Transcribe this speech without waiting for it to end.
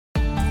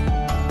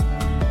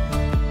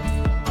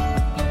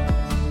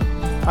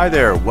Hi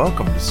there,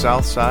 welcome to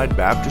Southside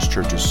Baptist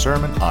Church's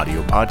Sermon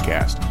Audio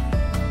Podcast.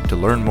 To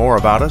learn more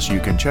about us, you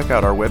can check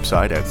out our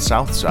website at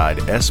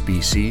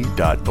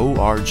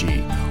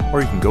southsidesbc.org,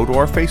 or you can go to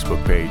our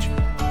Facebook page.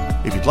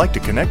 If you'd like to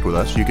connect with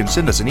us, you can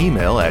send us an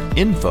email at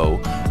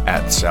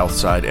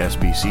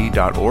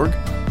info@southsidesbc.org.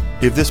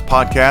 If this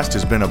podcast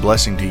has been a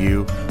blessing to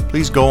you,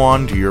 please go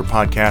on to your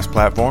podcast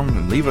platform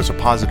and leave us a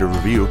positive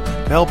review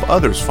to help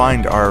others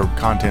find our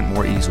content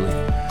more easily.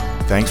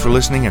 Thanks for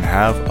listening and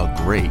have a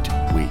great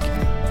week.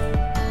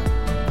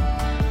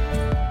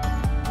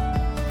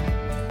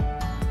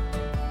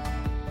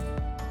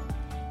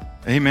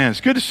 Amen. It's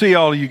good to see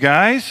all of you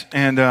guys.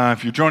 And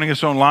if you're joining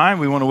us online,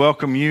 we want to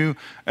welcome you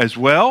as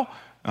well.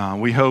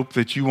 We hope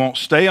that you won't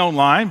stay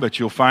online, but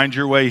you'll find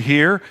your way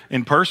here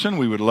in person.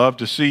 We would love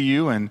to see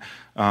you and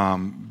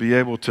be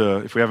able to,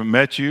 if we haven't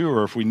met you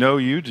or if we know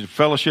you, to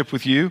fellowship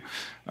with you.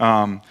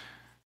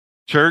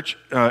 Church,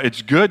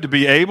 it's good to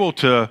be able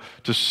to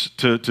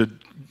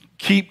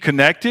keep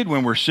connected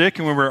when we're sick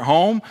and when we're at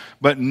home,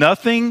 but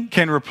nothing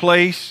can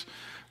replace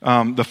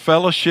the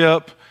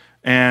fellowship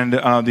and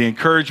the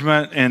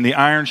encouragement and the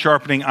iron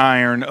sharpening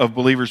iron of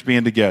believers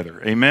being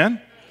together. Amen?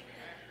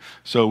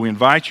 So we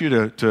invite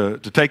you to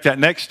take that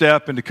next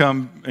step and to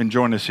come and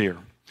join us here.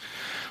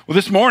 Well,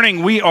 this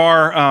morning we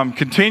are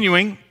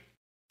continuing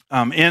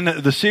in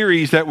the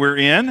series that we're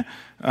in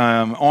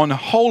on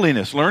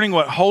holiness, learning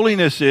what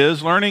holiness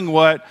is, learning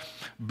what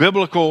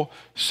biblical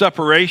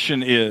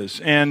separation is.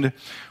 And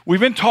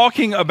we've been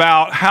talking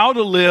about how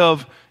to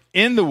live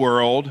in the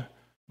world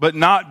but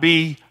not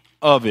be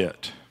of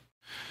it.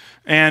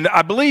 And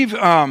I believe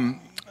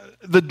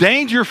the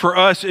danger for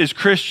us as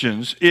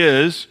Christians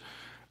is,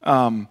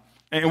 and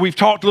we've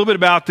talked a little bit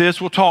about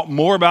this, we'll talk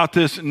more about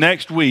this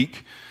next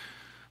week,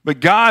 but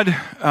God,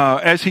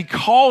 as He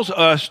calls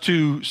us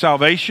to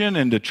salvation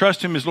and to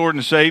trust Him as Lord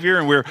and Savior,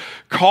 and we're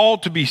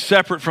called to be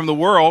separate from the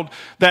world,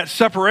 that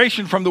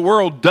separation from the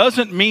world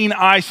doesn't mean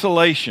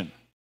isolation.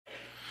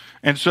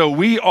 And so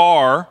we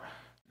are,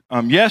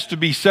 yes, to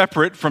be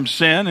separate from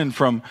sin and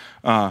from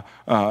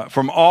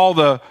all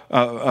the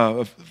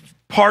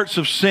parts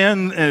of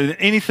sin,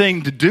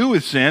 anything to do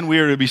with sin, we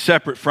are to be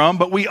separate from,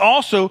 but we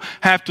also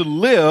have to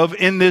live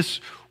in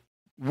this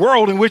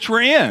world in which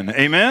we're in.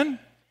 Amen?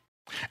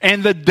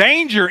 And the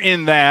danger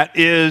in that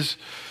is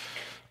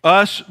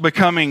us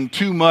becoming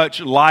too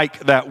much like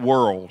that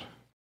world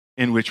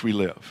in which we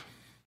live.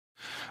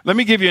 Let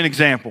me give you an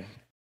example.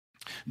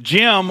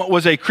 Jim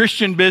was a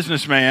Christian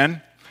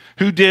businessman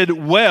who did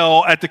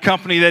well at the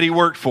company that he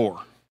worked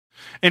for.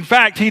 In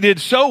fact, he did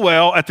so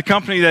well at the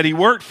company that he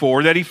worked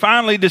for that he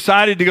finally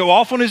decided to go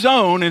off on his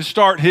own and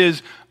start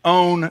his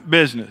own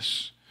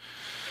business.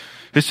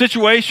 His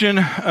situation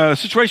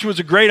was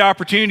a great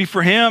opportunity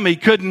for him. He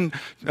couldn't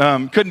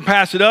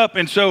pass it up,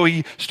 and so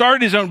he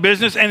started his own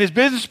business, and his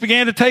business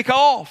began to take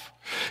off.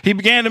 He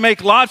began to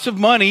make lots of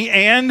money,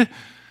 and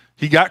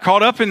he got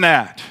caught up in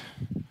that.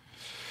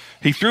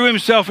 He threw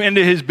himself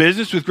into his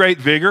business with great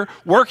vigor,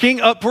 working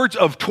upwards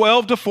of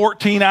 12 to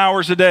 14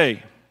 hours a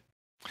day.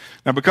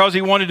 Now, because he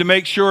wanted to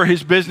make sure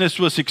his business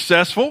was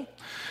successful,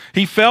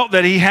 he felt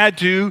that he had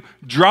to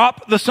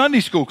drop the Sunday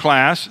school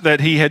class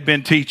that he had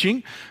been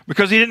teaching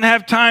because he didn't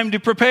have time to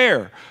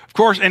prepare. Of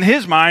course, in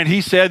his mind,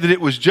 he said that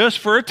it was just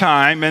for a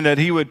time and that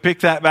he would pick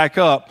that back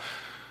up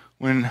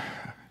when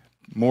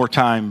more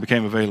time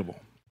became available.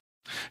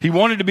 He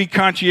wanted to be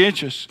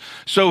conscientious,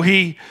 so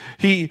he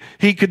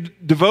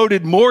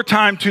devoted more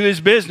time to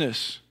his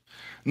business.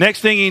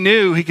 Next thing he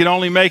knew, he could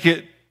only make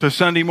it to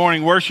Sunday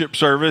morning worship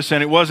service,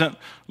 and it wasn't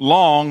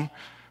long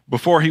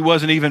before he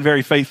wasn't even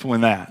very faithful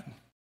in that.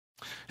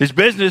 His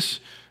business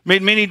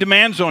made many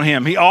demands on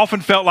him. He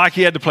often felt like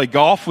he had to play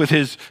golf with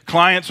his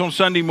clients on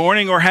Sunday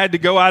morning or had to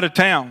go out of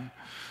town.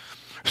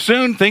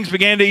 Soon, things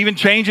began to even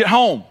change at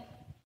home.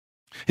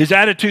 His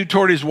attitude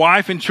toward his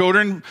wife and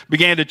children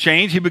began to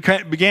change. He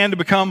began to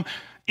become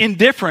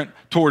indifferent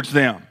towards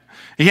them.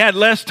 He had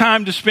less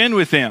time to spend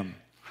with them.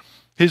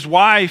 His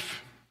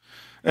wife,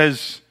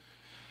 as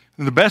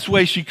in the best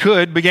way she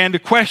could, began to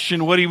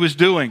question what he was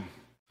doing.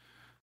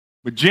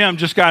 But Jim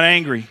just got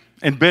angry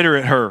and bitter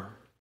at her.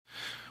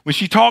 When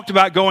she talked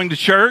about going to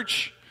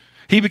church,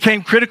 he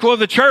became critical of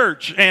the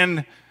church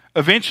and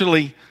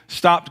eventually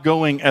stopped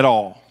going at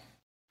all.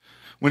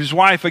 When his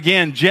wife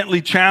again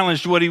gently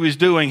challenged what he was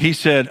doing, he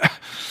said,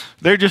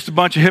 "They're just a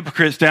bunch of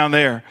hypocrites down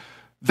there.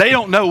 They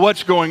don't know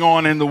what's going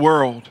on in the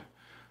world.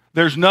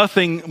 There's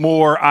nothing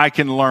more I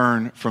can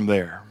learn from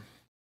there."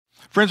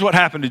 Friends, what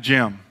happened to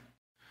Jim?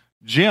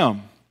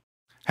 Jim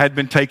had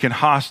been taken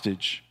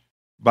hostage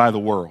by the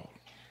world.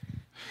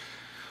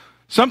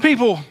 Some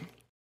people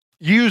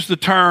use the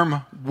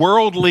term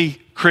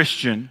worldly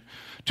Christian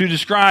to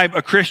describe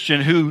a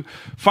Christian who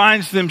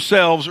finds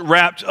themselves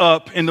wrapped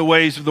up in the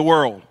ways of the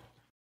world.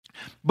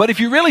 But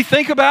if you really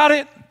think about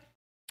it,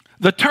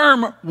 the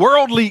term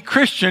worldly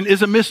Christian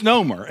is a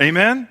misnomer.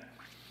 Amen?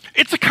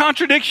 It's a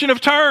contradiction of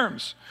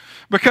terms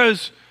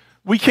because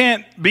we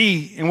can't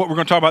be, and what we're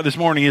going to talk about this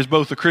morning is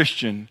both a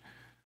Christian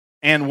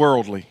and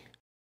worldly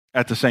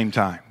at the same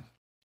time.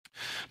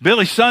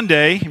 Billy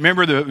Sunday,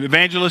 remember the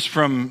evangelist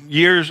from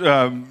years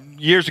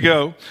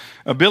ago?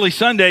 Billy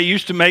Sunday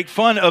used to make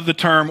fun of the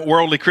term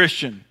worldly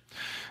Christian.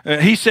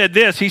 He said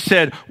this, he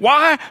said,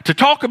 why to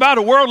talk about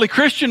a worldly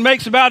Christian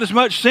makes about as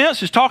much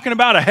sense as talking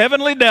about a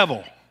heavenly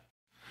devil.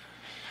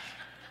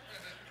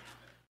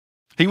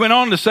 He went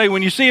on to say,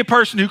 when you see a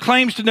person who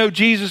claims to know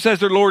Jesus as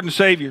their Lord and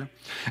Savior,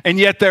 and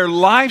yet their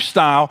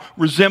lifestyle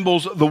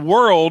resembles the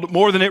world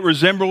more than it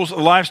resembles the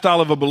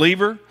lifestyle of a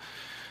believer,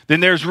 then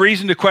there's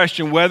reason to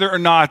question whether or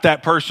not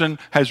that person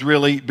has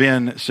really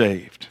been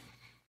saved.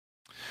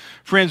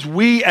 Friends,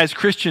 we as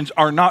Christians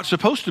are not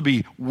supposed to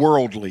be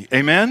worldly.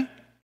 Amen?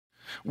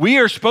 We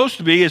are supposed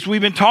to be, as we've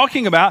been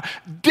talking about,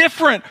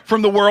 different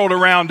from the world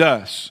around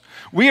us.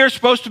 We are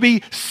supposed to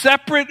be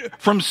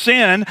separate from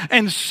sin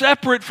and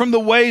separate from the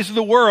ways of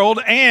the world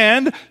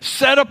and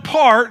set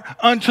apart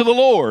unto the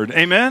Lord.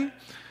 Amen?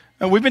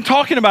 And we've been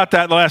talking about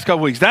that the last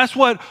couple weeks. That's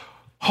what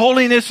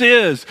holiness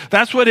is.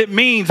 That's what it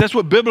means. That's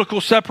what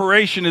biblical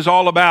separation is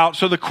all about.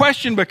 So the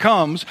question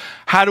becomes,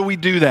 how do we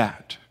do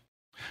that?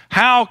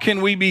 How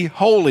can we be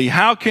holy?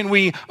 How can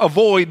we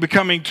avoid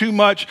becoming too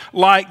much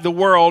like the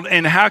world?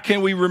 And how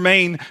can we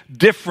remain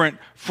different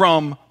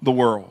from the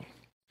world?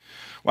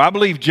 Well, I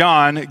believe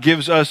John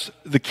gives us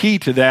the key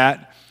to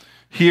that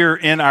here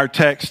in our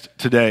text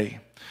today.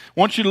 I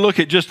want you to look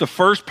at just the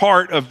first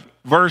part of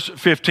verse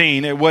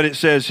 15 at what it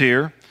says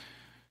here.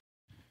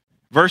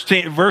 Verse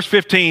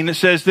 15, it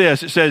says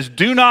this. It says,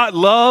 do not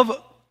love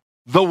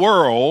the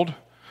world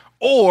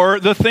or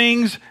the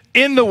things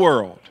in the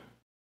world.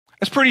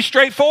 That's pretty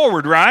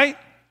straightforward, right?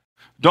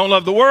 Don't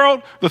love the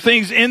world, the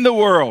things in the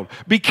world.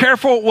 Be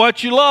careful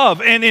what you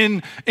love.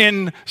 And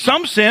in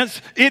some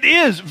sense, it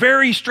is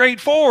very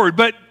straightforward.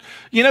 But,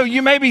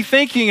 you may be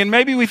thinking, and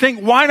maybe we think,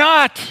 why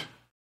not?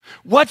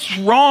 What's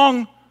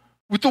wrong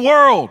with the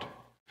world?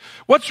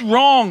 What's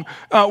wrong?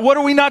 What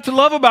are we not to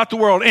love about the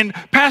world? And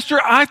Pastor,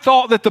 I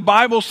thought that the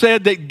Bible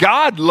said that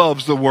God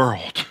loves the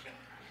world.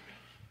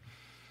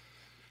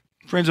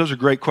 Friends, those are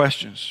great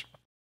questions.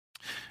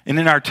 And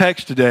in our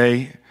text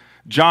today,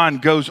 John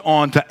goes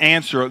on to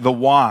answer the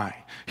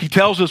why. He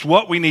tells us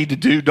what we need to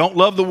do. Don't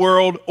love the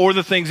world or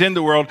the things in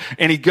the world.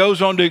 And he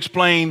goes on to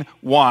explain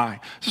why.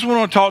 This is what I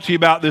want to talk to you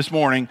about this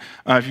morning.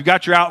 If you've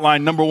got your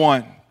outline, number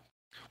one,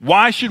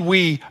 why should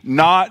we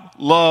not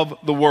love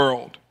the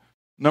world?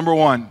 Number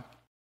one,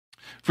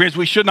 friends,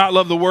 we should not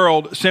love the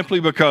world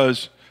simply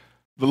because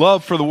the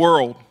love for the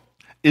world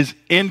is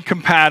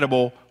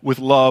incompatible with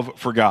love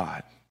for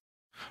God.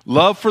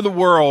 Love for the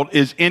world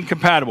is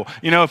incompatible.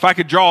 If I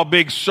could draw a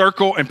big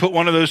circle and put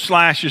one of those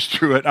slashes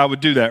through it, I would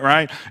do that,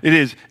 right? It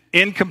is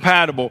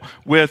incompatible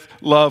with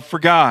love for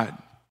God.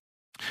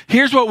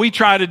 Here's what we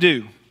try to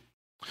do.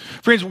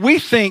 Friends, we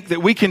think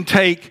that we can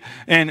take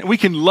and we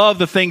can love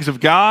the things of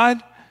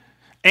God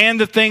and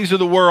the things of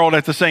the world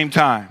at the same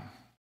time.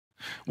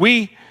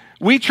 We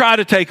try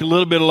to take a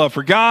little bit of love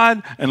for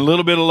God and a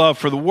little bit of love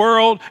for the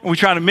world, and we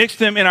try to mix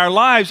them in our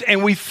lives,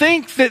 and we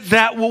think that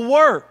that will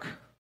work.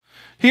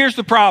 Here's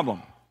the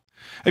problem.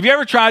 Have you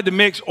ever tried to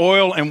mix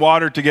oil and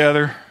water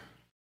together?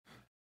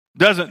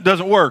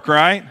 Doesn't work,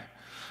 right?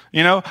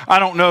 I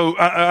don't know.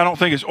 I don't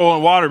think it's oil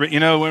and water, but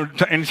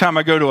anytime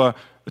I go to a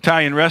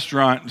Italian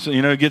restaurant,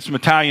 get some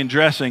Italian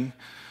dressing,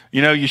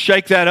 you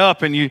shake that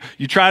up and you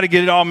try to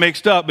get it all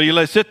mixed up, but you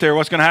let it sit there.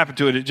 What's going to happen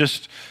to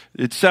it?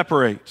 It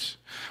separates.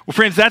 Well,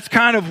 friends, that's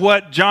kind of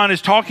what John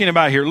is talking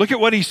about here. Look at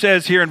what he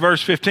says here in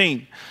verse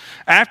 15.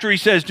 After he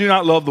says, do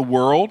not love the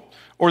world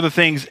or the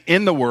things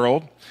in the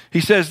world,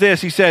 he says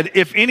this. He said,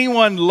 if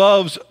anyone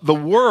loves the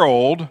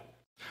world,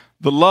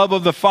 the love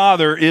of the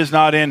Father is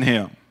not in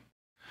him.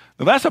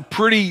 Now, that's a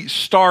pretty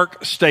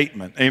stark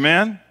statement.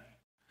 Amen?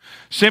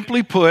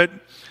 Simply put,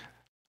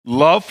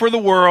 love for the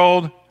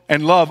world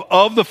and love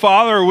of the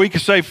Father, or we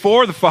could say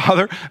for the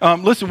Father.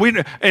 Listen,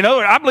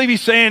 I believe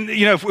he's saying,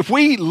 if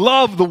we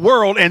love the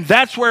world and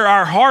that's where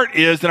our heart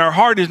is, then our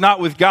heart is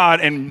not with God.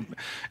 And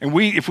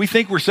if we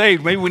think we're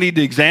saved, maybe we need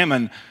to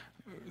examine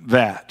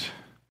that.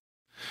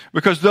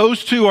 Because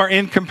those two are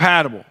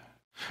incompatible.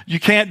 You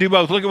can't do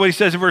both. Look at what he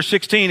says in verse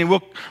 16, and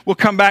we'll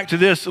come back to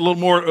this a little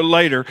more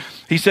later.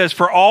 He says,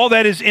 for all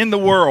that is in the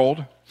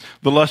world,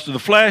 the lust of the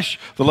flesh,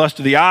 the lust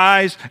of the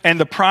eyes, and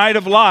the pride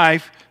of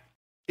life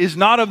is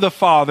not of the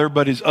Father,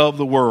 but is of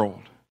the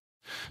world.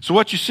 So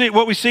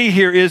what we see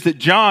here is that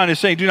John is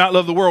saying, do not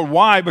love the world.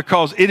 Why?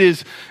 Because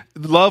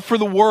love for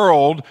the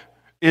world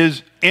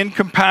is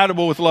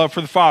incompatible with love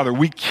for the Father.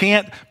 We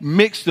can't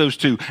mix those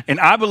two.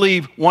 And I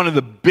believe one of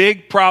the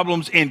big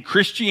problems in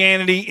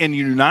Christianity in the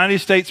United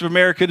States of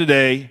America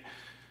today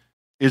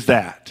is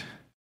that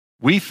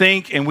we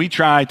think and we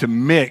try to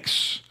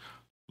mix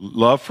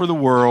love for the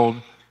world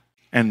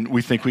and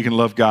we think we can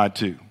love God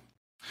too.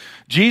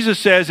 Jesus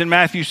says in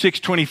Matthew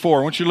 6:24,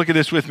 I want you to look at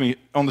this with me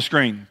on the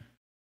screen.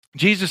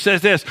 Jesus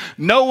says this,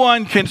 no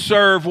one can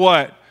serve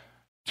what?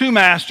 Two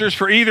masters,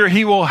 for either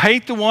he will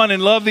hate the one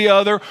and love the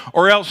other,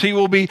 or else he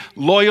will be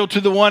loyal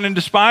to the one and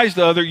despise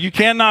the other. You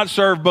cannot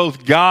serve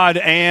both God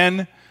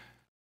and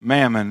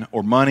mammon,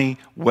 or money,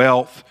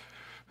 wealth,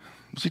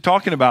 What's he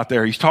talking about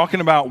there? He's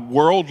talking about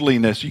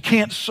worldliness. You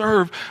can't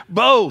serve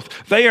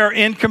both. They are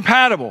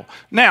incompatible.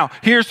 Now,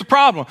 here's the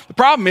problem. The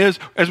problem is,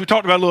 as we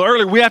talked about a little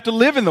earlier, we have to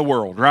live in the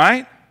world,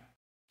 right?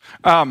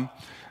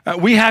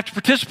 We have to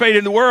participate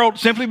in the world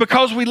simply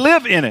because we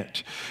live in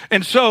it.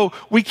 And so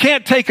we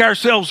can't take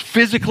ourselves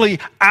physically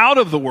out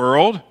of the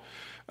world.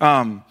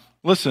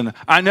 Listen,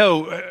 I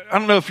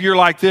don't know if you're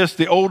like this.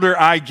 The older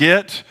I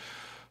get,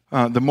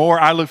 the more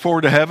I look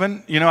forward to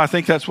heaven. I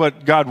think that's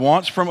what God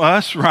wants from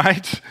us,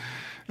 right?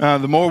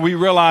 The more we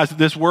realize that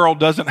this world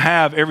doesn't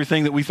have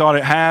everything that we thought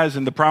it has,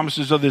 and the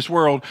promises of this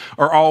world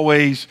are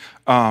always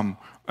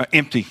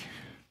empty.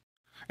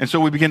 And so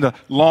we begin to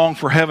long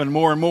for heaven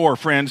more and more,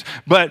 friends.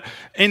 But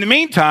in the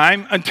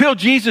meantime, until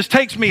Jesus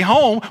takes me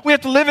home, we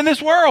have to live in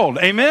this world.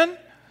 Amen?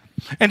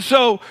 And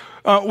so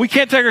we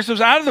can't take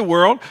ourselves out of the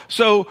world.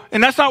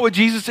 And that's not what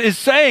Jesus is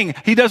saying.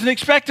 He doesn't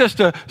expect us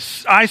to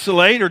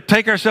isolate or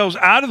take ourselves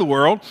out of the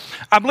world.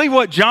 I believe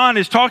what John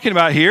is talking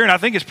about here, and I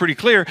think it's pretty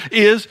clear,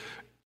 is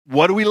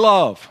what do we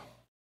love?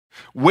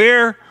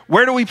 Where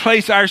do we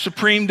place our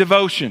supreme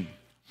devotion?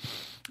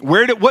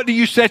 What do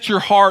you set your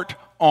heart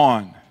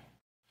on?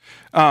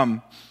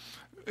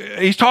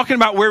 He's talking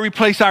about where we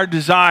place our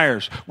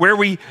desires, where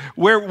we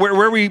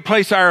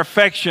place our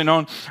affection,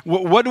 on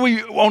what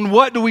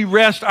do we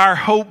rest our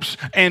hopes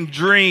and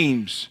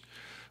dreams?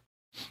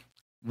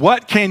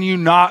 What can you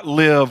not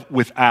live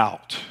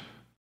without?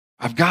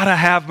 I've got to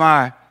have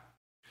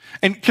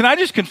and can I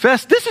just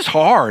confess, this is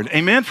hard,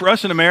 amen, for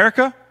us in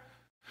America.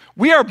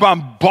 We are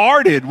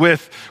bombarded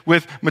with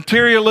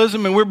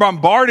materialism, and we're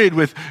bombarded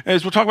with,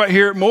 as we'll talk about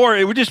here more,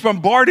 we're just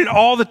bombarded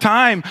all the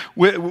time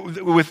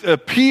with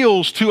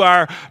appeals to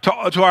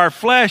our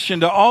flesh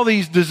and to all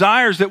these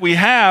desires that we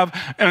have.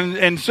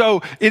 And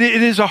so it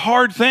is a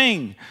hard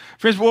thing.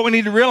 Friends, what we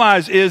need to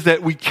realize is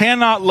that we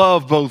cannot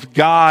love both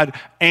God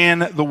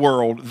and the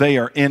world. They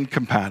are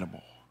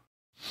incompatible.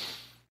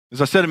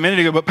 As I said a minute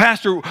ago, but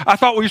Pastor, I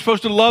thought we were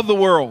supposed to love the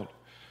world.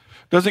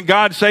 Doesn't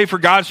God say, for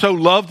God so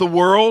loved the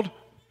world?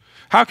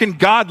 How can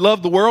God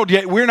love the world,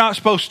 yet we're not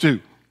supposed to?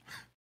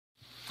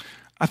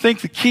 I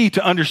think the key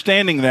to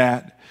understanding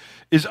that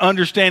is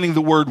understanding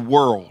the word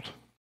world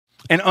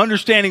and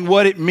understanding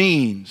what it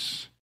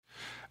means.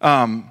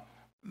 The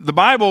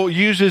Bible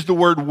uses the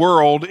word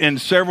world in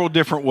several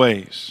different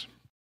ways.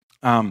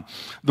 The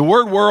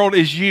word world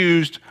is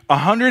used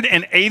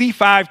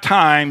 185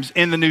 times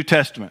in the New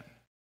Testament.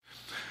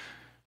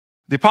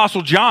 The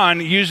Apostle John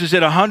uses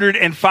it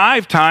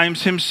 105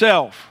 times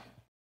himself.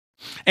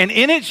 And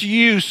in its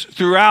use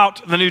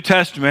throughout the New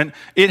Testament,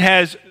 it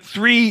has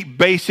three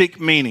basic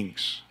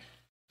meanings.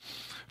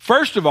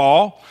 First of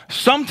all,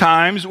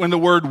 sometimes when the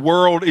word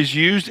world is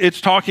used, it's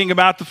talking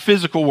about the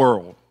physical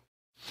world.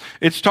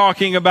 It's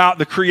talking about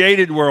the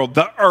created world,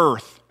 the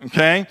earth,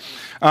 okay?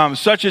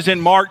 Such as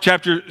in Mark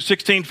chapter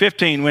 16,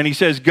 15, when he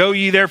says, "Go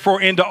ye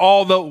therefore into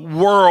all the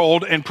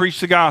world and preach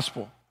the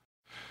gospel."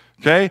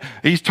 Okay?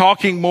 He's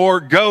talking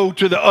more, go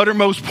to the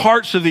uttermost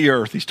parts of the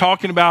earth. He's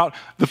talking about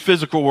the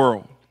physical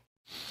world.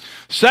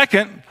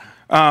 Second,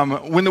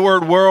 when the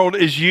word world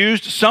is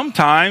used,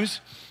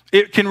 sometimes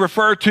it can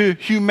refer to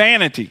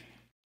humanity,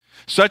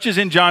 such as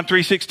in John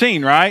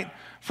 3:16, right?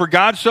 For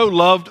God so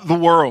loved the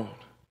world.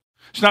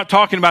 It's not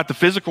talking about the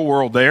physical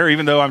world there,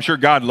 even though I'm sure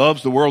God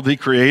loves the world he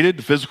created,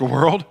 the physical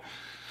world.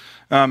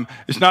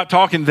 It's not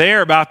talking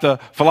there about the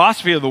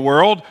philosophy of the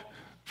world.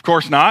 Of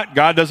course not.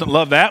 God doesn't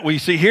love that. We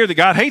see here that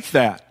God hates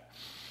that.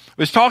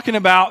 It's talking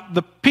about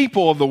the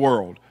people of the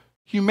world,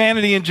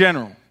 humanity in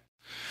general.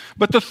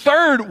 But the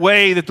third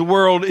way that the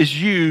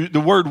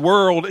word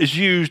world is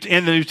used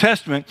in the New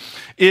Testament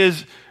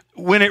is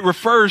when it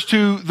refers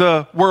to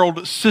the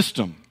world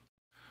system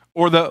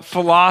or the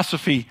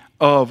philosophy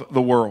of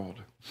the world,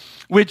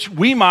 which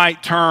we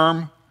might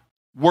term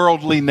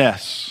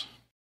worldliness.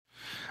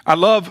 I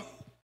love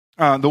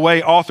the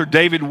way author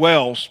David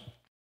Wells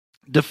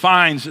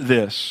defines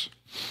this.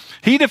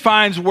 He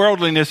defines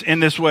worldliness in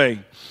this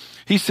way.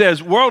 He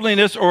says,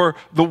 worldliness, or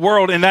the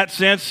world in that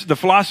sense, the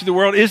philosophy of the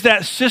world, is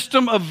that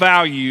system of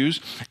values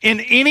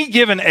in any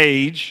given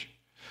age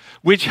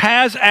which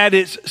has at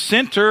its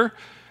center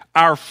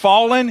our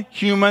fallen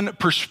human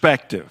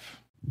perspective,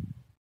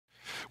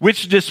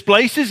 which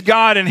displaces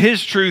God and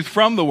his truth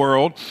from the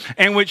world,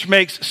 and which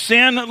makes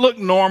sin look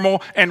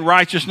normal and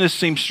righteousness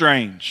seem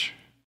strange.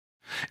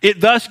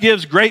 It thus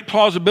gives great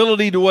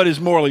plausibility to what is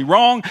morally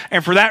wrong,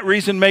 and for that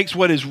reason makes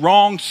what is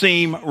wrong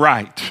seem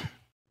right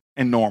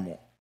and normal.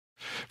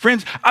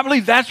 Friends, I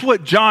believe that's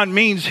what John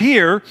means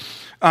here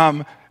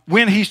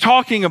when he's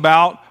talking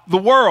about the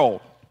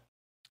world.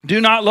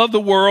 Do not love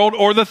the world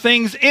or the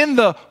things in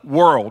the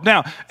world.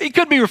 Now, he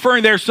could be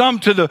referring there some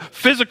to the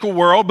physical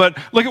world, but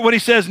look at what he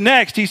says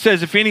next. He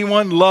says, if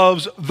anyone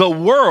loves the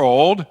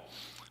world,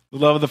 the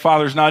love of the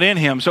Father is not in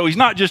him. So he's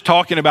not just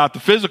talking about the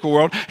physical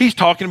world. He's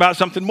talking about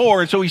something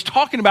more. And so he's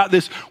talking about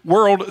this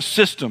world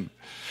system.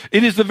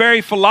 It is the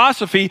very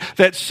philosophy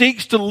that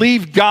seeks to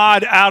leave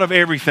God out of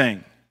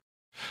everything.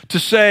 To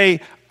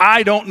say,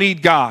 I don't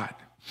need God.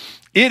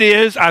 It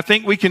is, I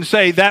think we can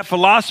say, that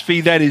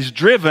philosophy that is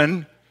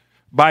driven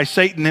by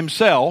Satan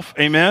himself,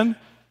 amen,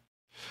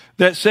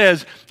 that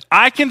says,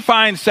 I can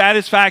find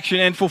satisfaction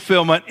and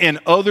fulfillment in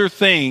other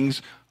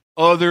things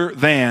other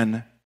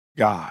than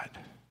God.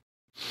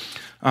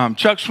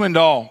 Chuck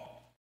Swindoll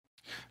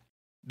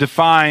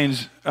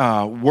defines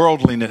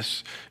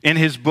worldliness in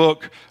his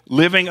book,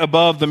 Living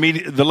Above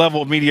the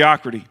Level of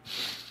Mediocrity.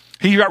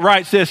 He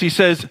writes this, he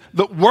says,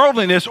 the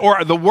worldliness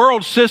or the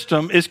world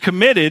system is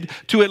committed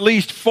to at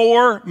least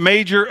 4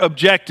 major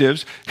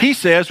objectives, he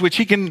says, which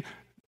he can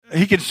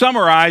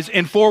summarize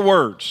in 4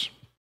 words.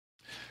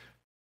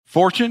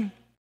 Fortune,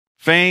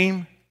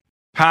 fame,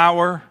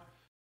 power,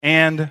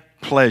 and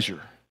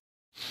pleasure.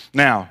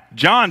 Now,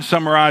 John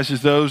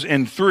summarizes those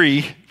in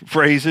 3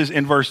 phrases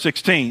in verse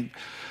 16.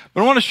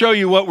 But I want to show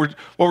you what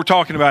we're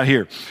talking about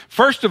here.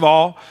 First of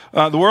all,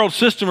 the world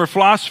system or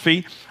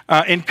philosophy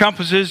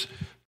encompasses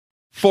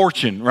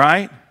fortune,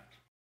 right?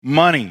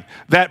 Money,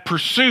 that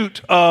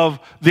pursuit of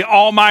the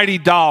almighty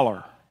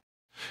dollar.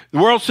 The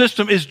world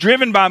system is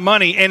driven by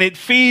money and it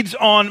feeds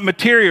on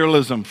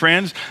materialism,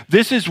 friends.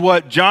 This is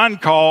what John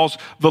calls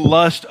the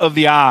lust of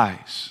the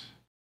eyes.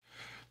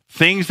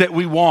 Things that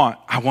we want.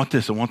 I want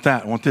this, I want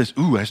that, I want this.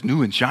 Ooh, that's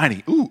new and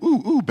shiny.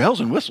 Ooh,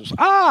 bells and whistles.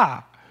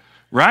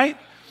 Right?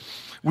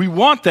 We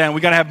want that, and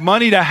we got to have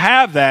money to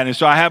have that. And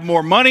so I have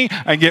more money,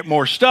 I get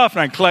more stuff,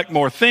 and I collect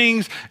more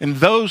things, and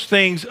those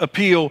things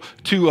appeal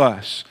to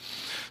us.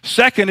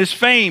 Second is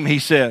fame, he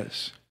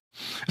says.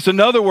 It's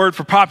another word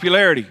for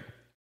popularity.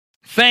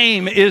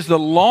 Fame is the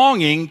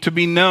longing to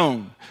be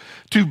known,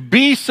 to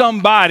be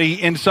somebody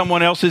in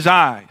someone else's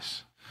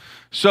eyes.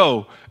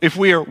 So if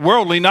we are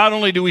worldly, not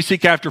only do we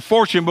seek after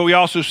fortune, but we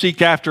also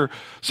seek after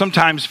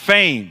sometimes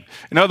fame.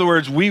 In other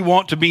words, we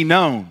want to be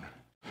known.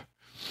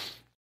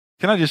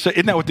 Can I just say,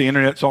 isn't that what the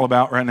internet's all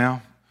about right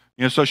now?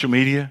 You know, social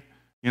media,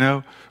 you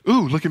know,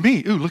 ooh, look at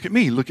me, ooh, look at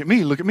me, look at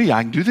me, look at me.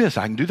 I can do this,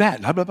 I can do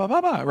that, blah, blah, blah,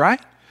 blah, blah, right?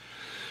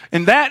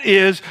 And that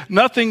is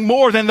nothing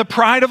more than the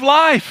pride of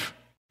life.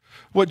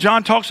 What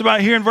John talks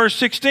about here in verse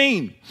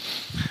 16.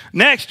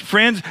 Next,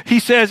 friends, he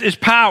says is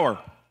power.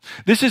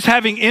 This is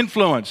having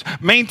influence,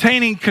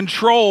 maintaining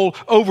control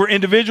over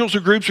individuals or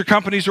groups or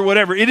companies or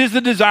whatever. It is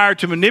the desire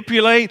to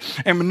manipulate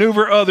and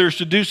maneuver others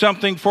to do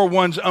something for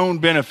one's own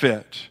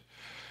benefit.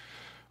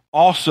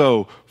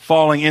 Also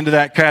falling into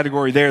that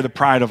category there, the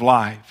pride of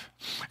life.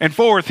 And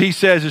fourth, he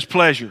says, is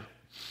pleasure.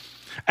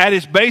 At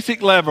its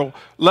basic level,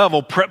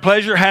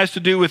 pleasure has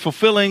to do with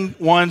fulfilling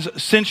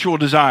one's sensual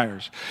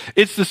desires.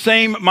 It's the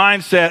same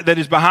mindset that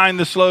is behind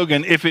the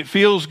slogan, if it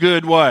feels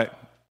good, what?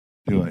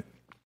 Do it.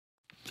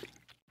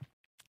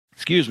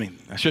 Excuse me,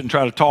 I shouldn't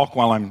try to talk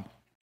while I'm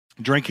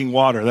drinking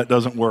water. That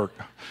doesn't work.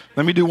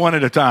 Let me do one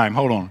at a time.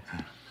 Hold on.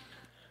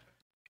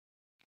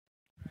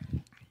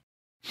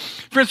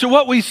 Friends, so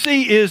what we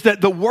see is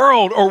that the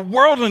world or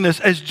worldliness,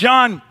 as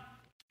John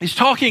is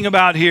talking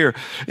about here,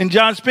 and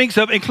John speaks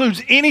of,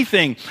 includes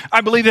anything,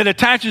 I believe, that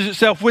attaches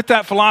itself with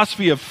that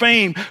philosophy of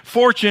fame,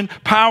 fortune,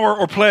 power,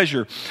 or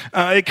pleasure.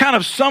 It kind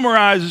of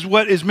summarizes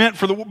what is meant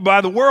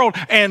by the world,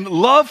 and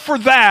love for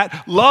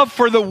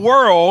the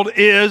world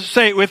is,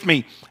 say it with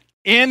me,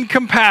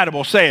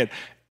 incompatible. Say it,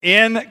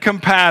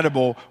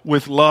 incompatible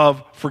with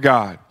love for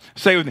God.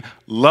 Say it with me,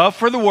 love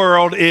for the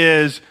world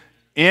is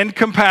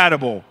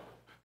incompatible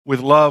with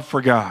love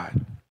for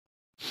God.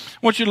 I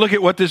want you to look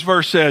at what this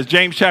verse says.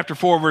 James chapter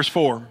 4, verse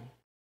 4.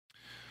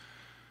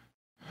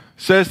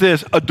 Says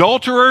this,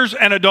 adulterers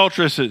and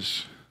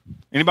adulteresses.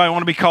 Anybody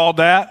want to be called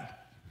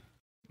that?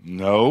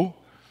 No.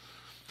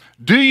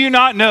 Do you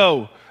not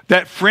know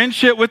that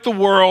friendship with the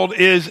world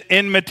is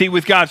enmity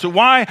with God? So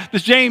why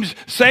does James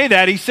say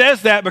that? He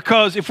says that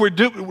because if we're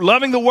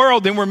loving the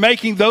world, then we're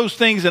making those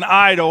things an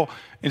idol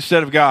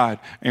instead of God.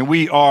 And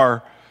we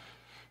are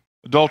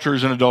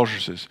adulterers and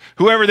adulteresses.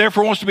 Whoever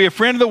therefore wants to be a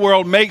friend of the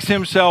world makes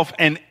himself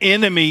an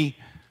enemy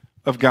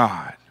of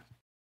God.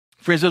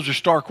 Friends, those are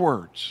stark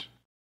words.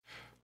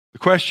 The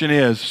question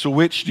is, so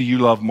which do you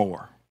love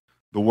more?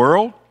 The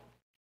world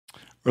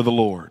or the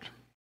Lord?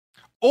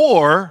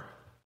 Or,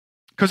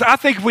 because I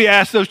think if we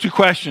ask those 2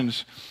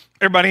 questions,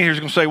 everybody here is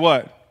going to say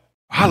what?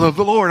 I love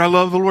the Lord. I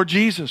love the Lord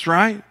Jesus,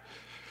 right?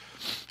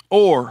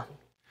 Or,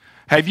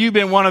 have you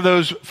been one of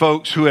those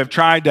folks who have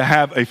tried to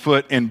have a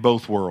foot in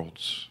both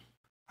worlds?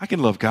 I can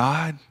love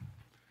God,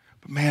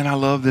 but man, I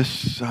love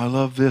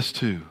this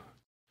too.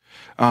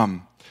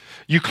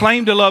 You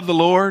claim to love the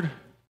Lord,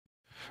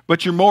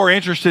 but you're more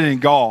interested in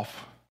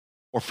golf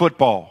or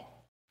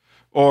football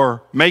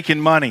or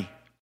making money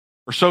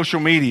or social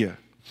media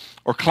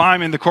or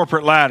climbing the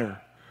corporate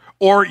ladder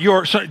or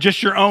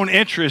just your own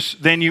interests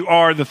than you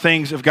are the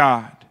things of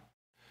God.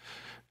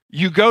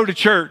 You go to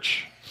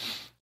church,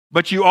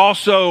 but you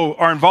also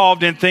are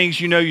involved in things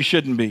you know you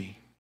shouldn't be.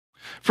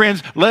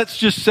 Friends, let's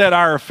just set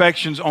our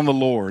affections on the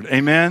Lord.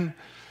 Amen?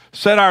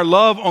 Set our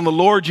love on the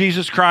Lord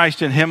Jesus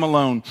Christ and Him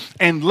alone,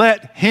 and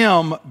let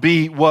Him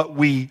be what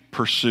we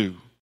pursue.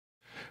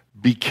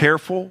 Be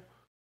careful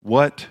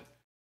what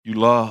you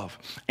love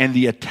and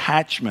the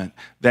attachment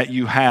that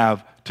you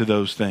have to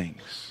those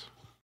things.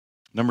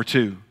 Number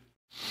 2,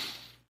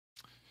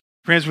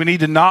 Friends, we need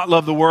to not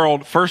love the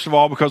world, first of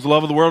all, because the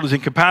love of the world is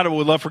incompatible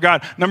with love for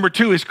God. Number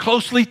two is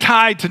closely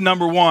tied to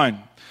number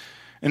one.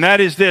 And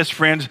that is this,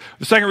 friends.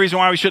 The second reason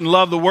why we shouldn't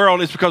love the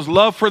world is because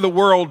love for the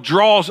world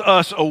draws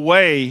us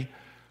away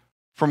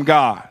from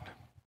God.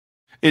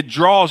 It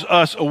draws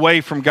us away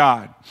from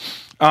God.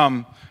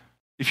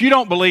 If you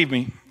don't believe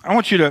me, I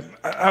want you to,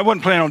 I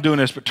wasn't planning on doing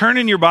this, but turn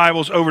in your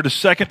Bibles over to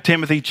 2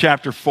 Timothy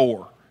chapter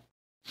 4.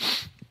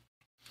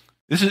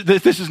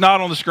 This is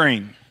not on the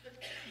screen.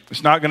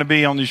 It's not going to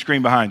be on the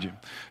screen behind you.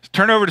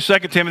 Turn over to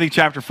 2 Timothy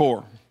chapter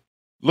 4.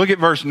 Look at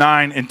verse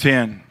 9 and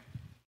 10.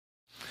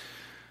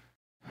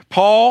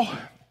 Paul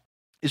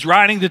is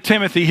writing to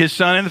Timothy, his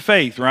son in the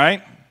faith,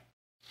 right?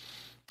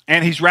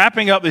 And he's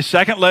wrapping up his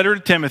second letter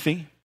to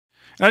Timothy.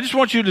 And I just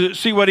want you to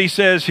see what he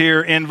says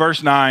here in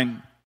verse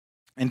 9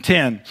 and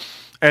 10.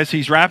 As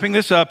he's wrapping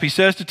this up, he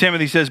says to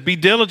Timothy, he says, be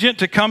diligent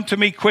to come to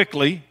me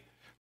quickly.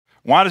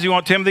 Why does he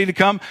want Timothy to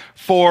come?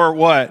 For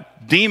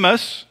what?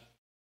 Demas.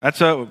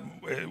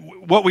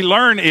 What we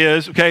learn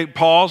is, okay,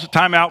 pause,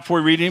 time out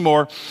before we read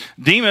anymore.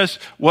 Demas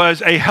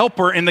was a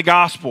helper in the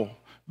gospel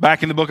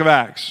back in the book of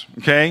Acts,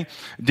 okay?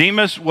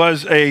 Demas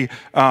was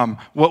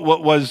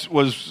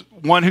was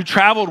one who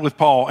traveled with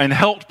Paul and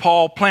helped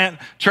Paul plant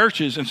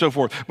churches and so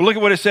forth. But look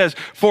at what it says.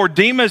 For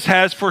Demas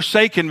has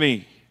forsaken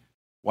me.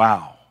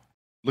 Wow.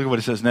 Look at what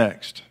it says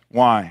next.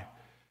 Why?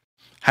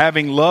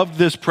 Having loved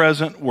this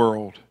present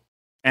world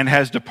and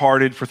has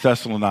departed for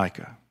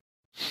Thessalonica.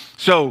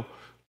 So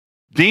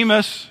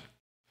Demas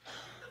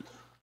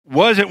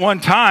was at one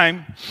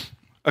time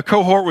a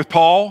cohort with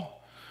Paul,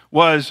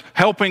 was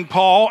helping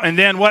Paul, and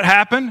then what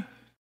happened?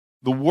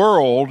 The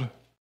world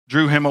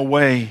drew him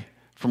away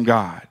from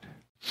God.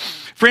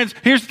 Friends,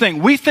 here's the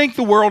thing. We think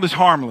the world is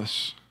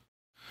harmless.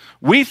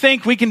 We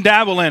think we can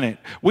dabble in it.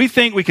 We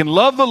think we can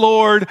love the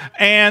Lord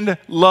and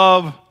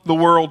love the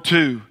world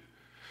too.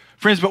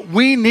 Friends, but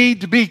we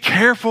need to be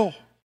careful.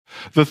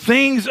 The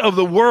things of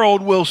the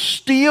world will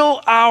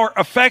steal our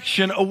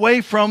affection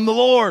away from the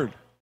Lord.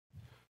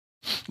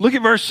 Look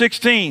at verse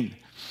 16.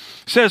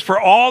 It says, for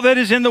all that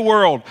is in the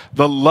world,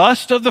 the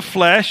lust of the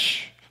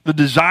flesh, the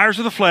desires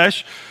of the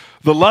flesh,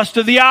 the lust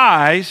of the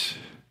eyes,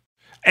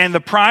 and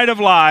the pride of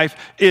life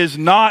is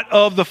not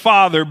of the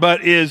Father,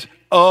 but is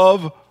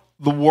of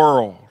the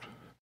world.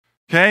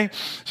 Okay?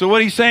 So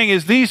what he's saying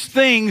is these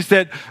things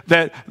that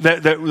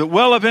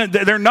well up in,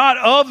 they're not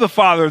of the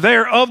Father,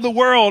 they're of the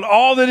world.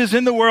 All that is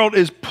in the world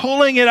is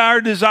pulling at our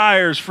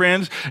desires,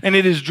 friends, and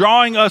it is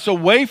drawing us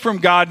away from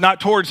God,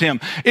 not towards Him.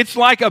 It's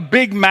like a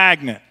big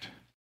magnet.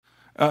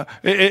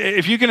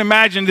 If you can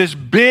imagine this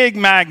big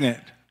magnet,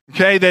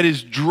 okay, that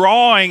is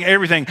drawing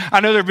everything. I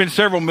know there have been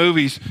several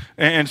movies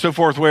and so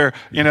forth where,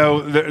 you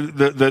know,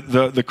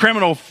 the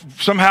criminal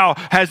somehow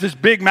has this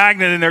big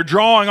magnet and they're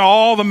drawing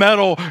all the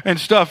metal and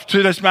stuff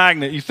to this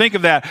magnet. You think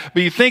of that,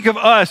 but you think of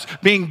us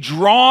being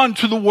drawn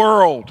to the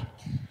world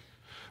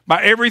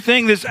by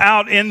everything that's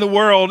out in the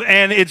world,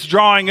 and it's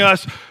drawing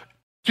us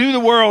to the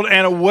world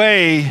and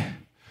away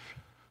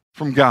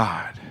from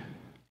God.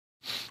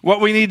 What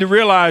we need to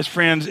realize,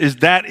 friends, is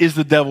that is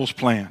the devil's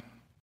plan.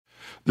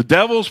 The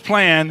devil's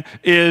plan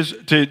is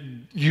to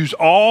use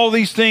all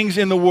these things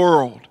in the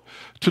world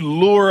to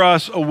lure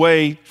us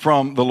away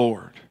from the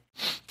Lord.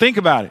 Think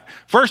about it.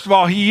 First of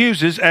all, he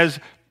uses, as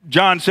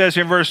John says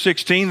in verse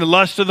 16, the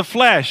lust of the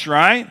flesh,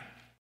 right?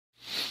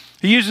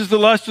 He uses the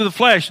lust of the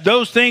flesh,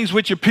 those things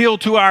which appeal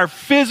to our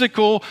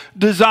physical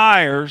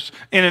desires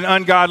in an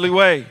ungodly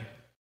way.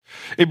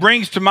 It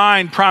brings to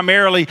mind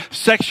primarily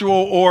sexual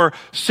or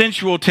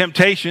sensual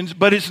temptations,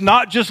 but it's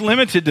not just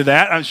limited to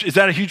that. Is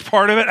that a huge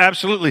part of it?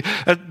 Absolutely.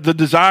 The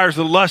desires,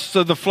 the lusts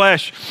of the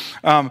flesh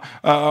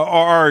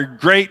are a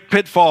great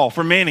pitfall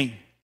for many.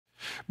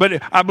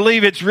 But I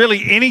believe it's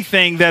really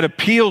anything that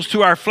appeals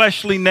to our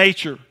fleshly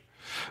nature.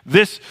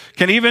 This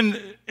can even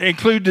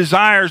include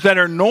desires that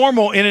are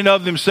normal in and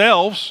of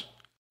themselves.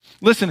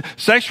 Listen,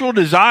 sexual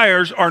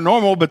desires are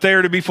normal, but they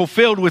are to be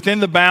fulfilled within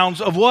the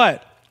bounds of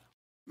what?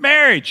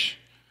 Marriage.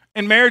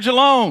 And marriage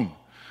alone.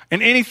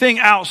 And anything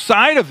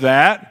outside of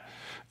that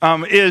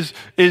is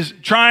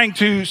trying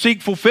to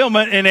seek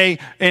fulfillment in a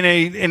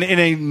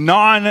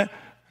non-God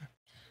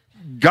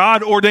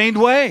ordained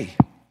way.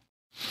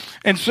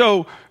 And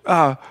so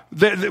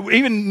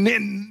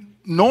even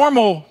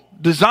normal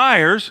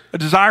desires, a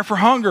desire for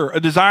hunger, a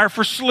desire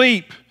for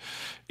sleep,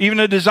 even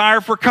a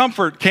desire for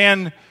comfort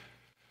can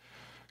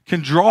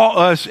draw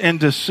us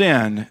into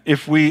sin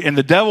and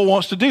the devil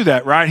wants to do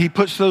that, right? He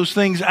puts those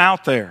things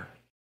out there.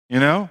 You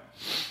know,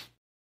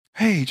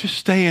 hey, just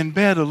stay in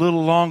bed a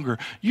little longer.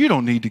 You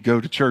don't need to go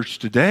to church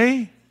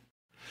today.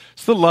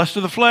 It's the lust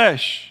of the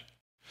flesh.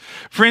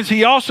 Friends,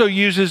 he also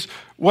uses,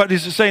 what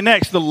does it say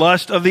next? The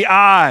lust of the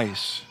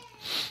eyes.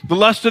 The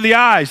lust of the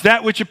eyes,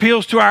 that which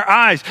appeals to our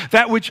eyes,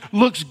 that which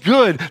looks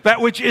good,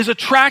 that which is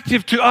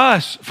attractive to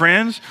us,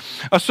 friends.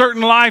 A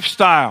certain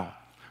lifestyle,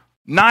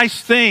 nice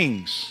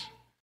things.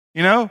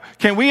 You know,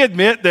 can we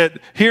admit that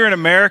here in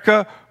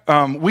America,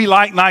 we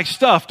like nice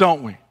stuff,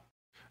 don't we?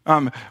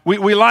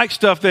 We like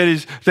stuff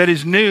that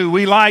is new.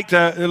 We like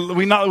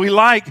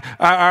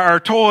our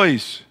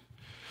toys.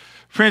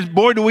 Friends,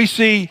 boy, do we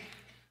see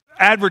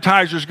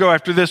advertisers go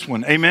after this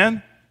one.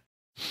 Amen?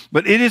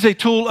 But it is a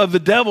tool of the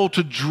devil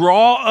to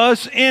draw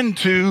us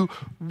into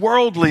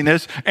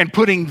worldliness and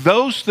putting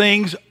those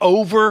things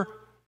over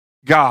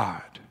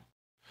God.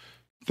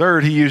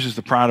 Third, he uses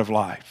the pride of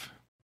life.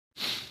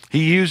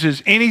 He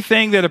uses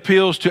anything that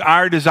appeals to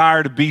our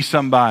desire to be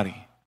somebody.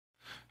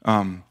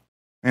 And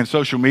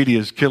social media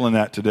is killing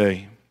that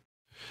today.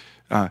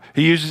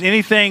 He uses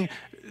anything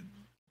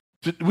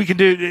that we can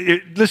do.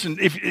 Listen,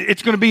 if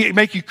it's going to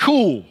make you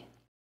cool.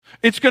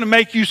 It's going to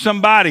make you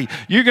somebody.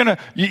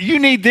 You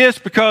need this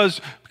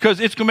because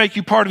it's going to make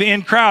you part of the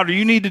in crowd, or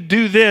you need to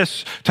do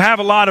this to have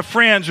a lot of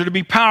friends, or to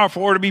be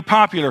powerful, or to be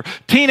popular.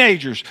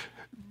 Teenagers,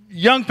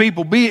 young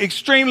people, be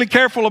extremely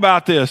careful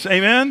about this.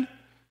 Amen?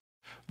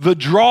 The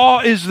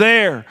draw is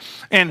there.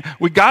 And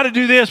we got to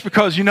do this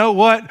because you know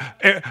what?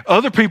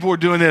 Other people are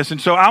doing this. And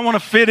so I want to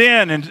fit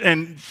in.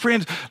 And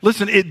friends,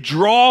 listen, it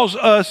draws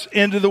us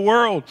into the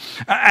world.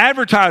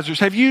 Advertisers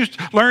have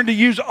learned to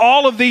use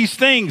all of these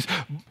things.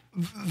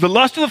 The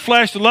lust of the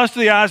flesh, the lust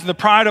of the eyes, and the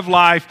pride of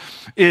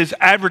life is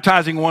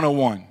advertising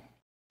 101.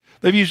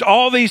 They've used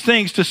all these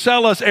things to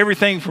sell us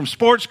everything from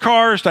sports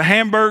cars to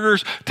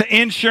hamburgers to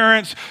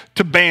insurance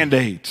to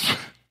Band-Aids.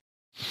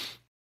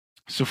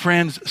 So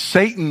friends,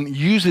 Satan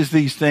uses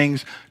these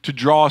things to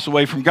draw us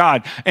away from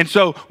God. And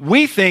so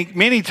we think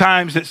many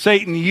times that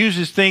Satan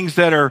uses things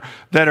that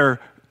are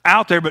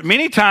out there, but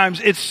many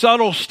times it's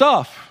subtle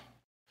stuff.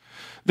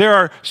 There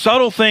are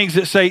subtle things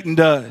that Satan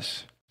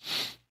does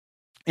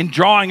in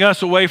drawing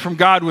us away from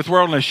God with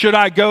worldliness. Should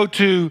I go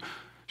to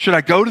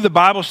the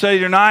Bible study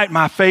tonight?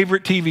 My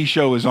favorite TV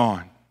show is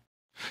on.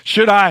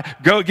 Should I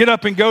get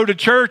up and go to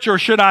church, or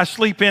should I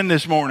sleep in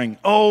this morning?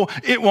 Oh,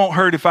 it won't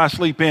hurt if I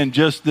sleep in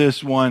just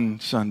this one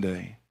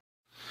Sunday.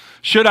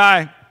 Should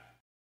I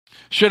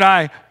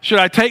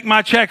take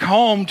my check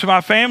home to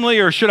my family,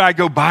 or should I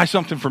go buy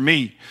something for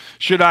me?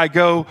 Should I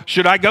go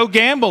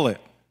gamble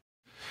it?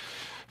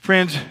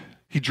 Friends,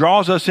 he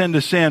draws us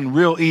into sin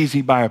real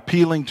easy by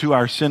appealing to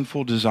our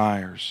sinful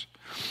desires.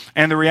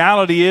 And the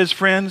reality is,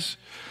 friends,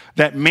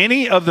 that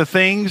many of the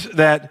things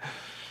that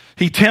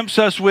he tempts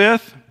us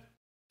with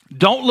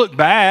don't look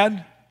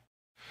bad.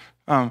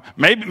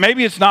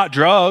 Maybe it's not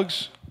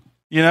drugs,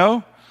 you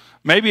know.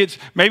 Maybe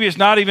it's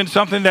not even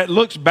something that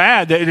looks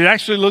bad. That it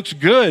actually looks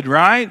good,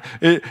 right?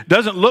 It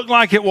doesn't look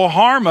like it will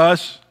harm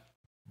us,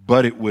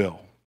 but it will.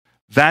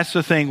 That's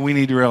the thing we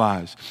need to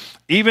realize.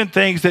 Even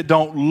things that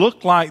don't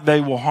look like they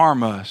will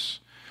harm us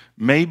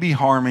may be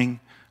harming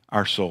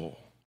our soul.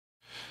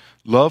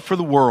 Love for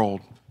the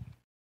world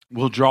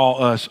will draw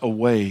us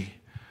away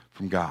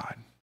from God.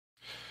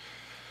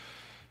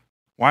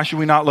 Why should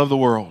we not love the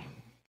world?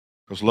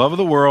 Because love of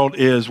the world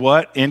is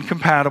what?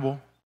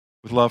 Incompatible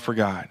with love for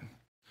God.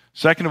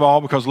 Second of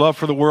all, because love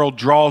for the world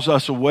draws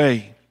us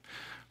away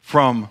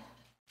from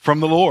the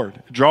Lord.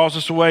 It draws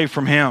us away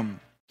from Him.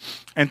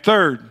 And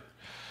third,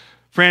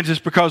 friends, it's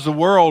because the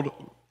world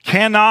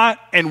cannot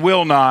and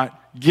will not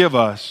give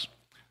us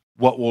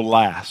what will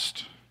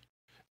last.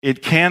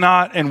 It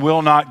cannot and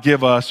will not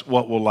give us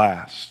what will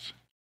last.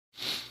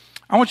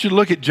 I want you to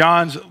look at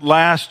John's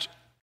last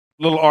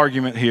little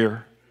argument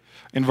here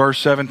in verse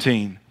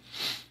 17.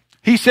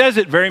 He says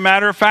it very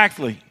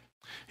matter-of-factly.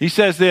 He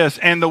says this,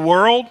 and the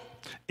world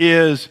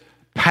is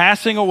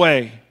passing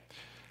away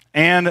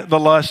and the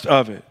lust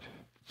of it.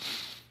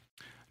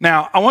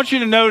 Now, I want you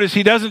to notice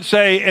he doesn't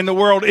say, and the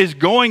world is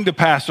going to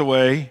pass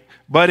away,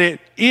 but it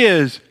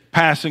is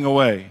passing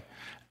away.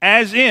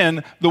 As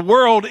in, the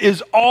world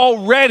is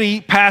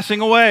already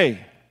passing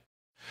away.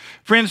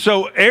 Friends,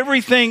 so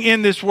everything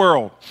in this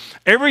world,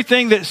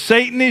 everything that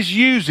Satan is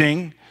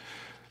using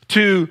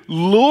to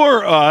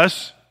lure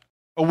us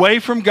away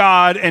from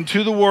God and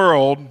to the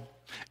world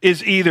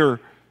is either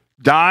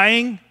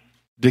dying,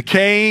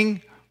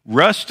 decaying,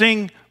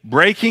 rusting,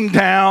 breaking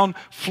down,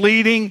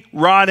 fleeting,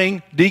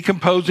 rotting,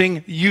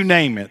 decomposing, you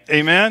name it.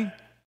 Amen?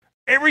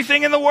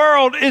 Everything in the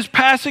world is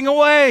passing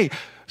away.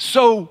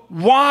 So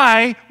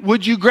why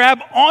would you grab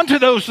onto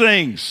those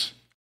things?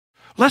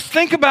 Let's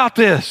think about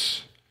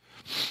this.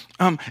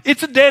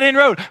 It's a dead-end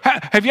road.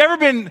 Have you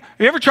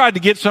ever tried to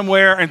get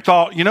somewhere and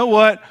thought, you know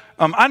what?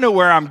 I know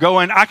where I'm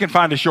going. I can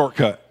find a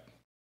shortcut.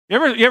 You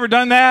ever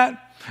done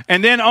that?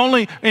 And then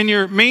only in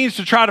your means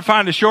to try to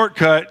find a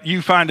shortcut,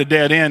 you find a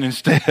dead end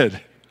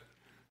instead.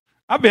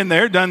 I've been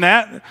there, done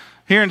that.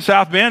 Here in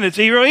South Bend, it's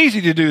real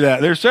easy to do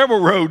that. There's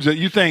several roads that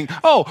you think,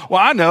 oh,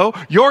 well, I know.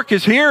 York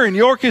is here and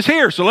York is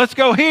here, so let's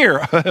go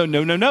here.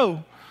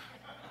 No.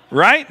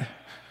 Right?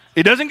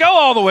 It doesn't go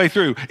all the way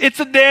through. It's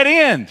a dead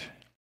end.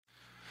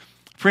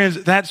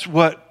 Friends, that's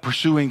what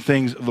pursuing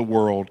things of the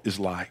world is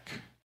like.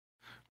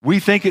 We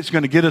think it's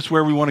going to get us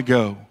where we want to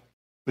go,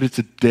 but it's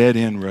a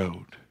dead-end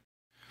road.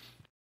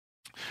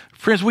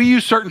 Friends, we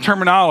use certain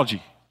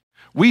terminology.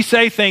 We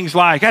say things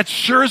like, that's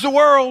sure as the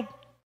world.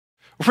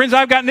 Well, friends,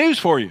 I've got news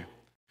for you.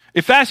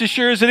 If that's as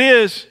sure as it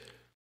is,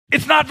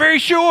 it's not very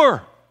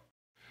sure.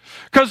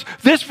 Because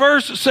this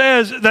verse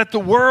says that the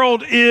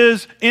world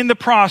is in the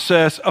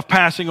process of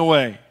passing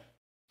away.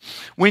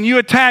 When you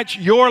attach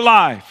your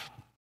life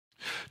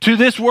To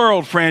this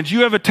world, friends,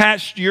 you have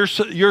attached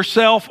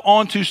yourself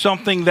onto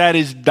something that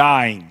is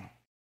dying,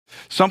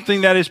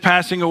 something that is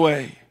passing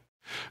away.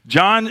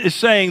 John is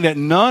saying that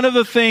none of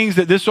the things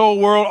that this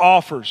old world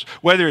offers,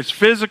 whether it's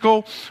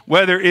physical,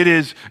 whether it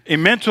is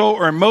mental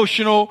or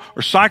emotional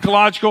or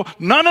psychological,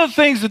 none of the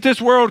things that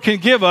this world can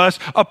give us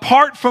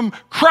apart from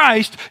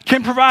Christ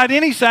can provide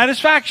any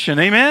satisfaction.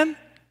 Amen?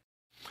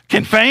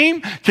 Can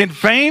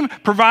fame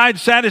provide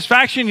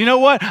satisfaction? You know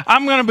what?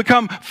 I'm going to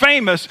become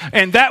famous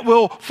and that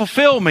will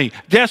fulfill me.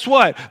 Guess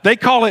what? They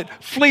call it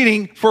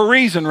fleeting for a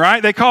reason,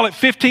 right? They call it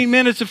 15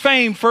 minutes of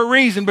fame for a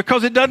reason,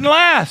 because it doesn't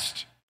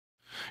last.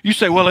 You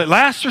say, well, it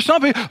lasts for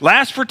some people.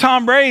 Lasts for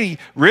Tom Brady.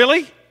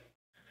 Really?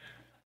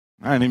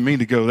 I didn't even mean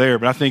to go there,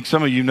 but I think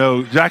some of you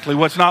know exactly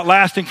what's not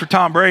lasting for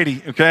Tom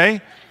Brady,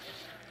 okay?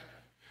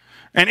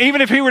 And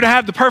even if he were to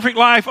have the perfect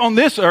life on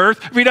this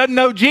earth, if he doesn't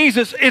know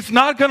Jesus, it's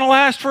not going to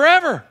last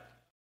forever.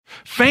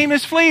 Fame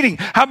is fleeting.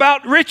 How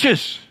about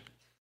riches?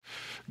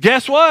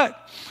 Guess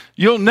what?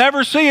 You'll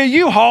never see a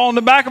U-Haul in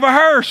the back of a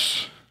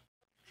hearse.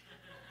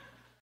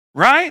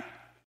 Right?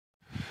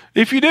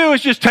 If you do,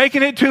 it's just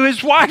taking it to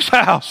his wife's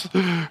house.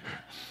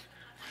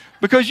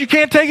 Because you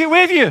can't take it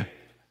with you.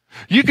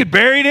 You could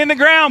bury it in the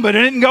ground, but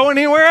it didn't go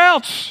anywhere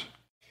else.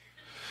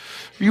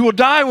 You will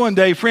die one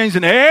day, friends,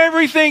 and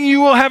everything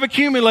you will have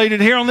accumulated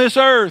here on this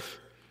earth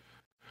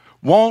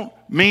won't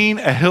mean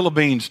a hill of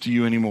beans to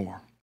you anymore.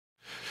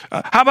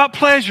 How about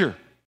pleasure?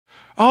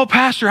 Oh,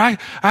 Pastor, I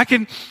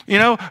can,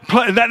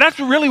 that's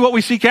really what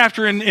we seek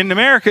after in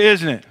America,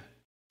 isn't it?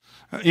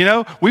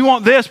 We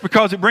want this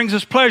because it brings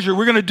us pleasure.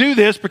 We're going to do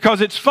this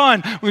because it's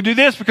fun. We're going to do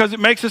this because it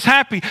makes us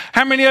happy.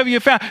 How many of you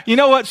have found, you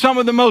know what? Some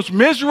of the most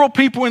miserable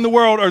people in the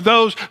world are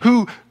those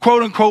who,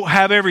 quote unquote,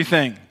 have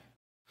everything.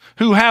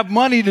 Who have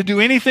money to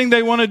do anything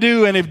they want to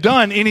do and have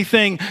done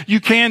anything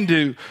you can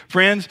do,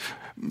 friends.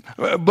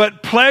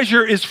 But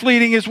pleasure is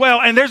fleeting as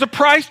well. And there's a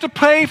price to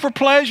pay for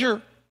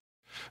pleasure.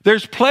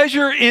 There's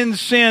pleasure in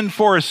sin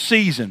for a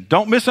season.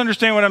 Don't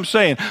misunderstand what I'm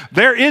saying.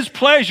 There is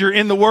pleasure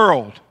in the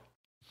world.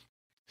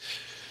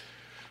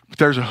 But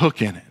there's a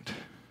hook in it.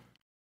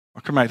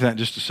 I'll come back to that in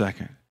just a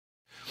second.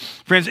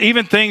 Friends,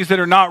 even things that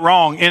are not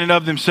wrong in and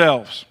of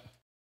themselves.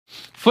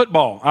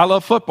 Football. I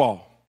love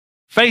football.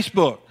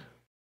 Facebook.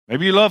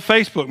 Maybe you love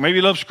Facebook. Maybe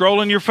you love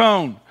scrolling your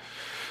phone.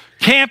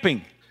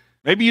 Camping.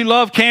 Maybe you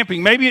love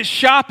camping. Maybe it's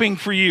shopping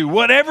for you.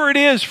 Whatever it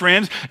is,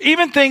 friends,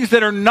 even things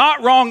that are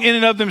not wrong in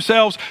and of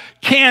themselves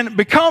can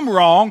become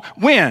wrong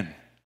when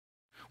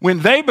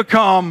they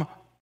become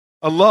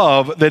a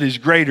love that is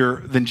greater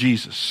than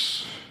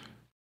Jesus.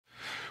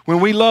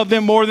 When we love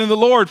them more than the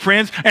Lord,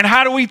 friends. And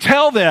how do we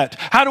tell that?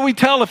 How do we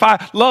tell if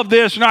I love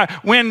this or not?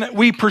 When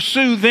we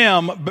pursue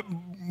them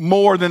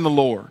more than the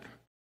Lord.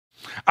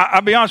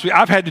 I'll be honest with you,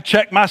 I've had to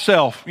check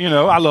myself.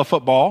 I love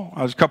football.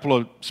 There's a couple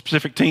of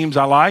specific teams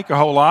I like a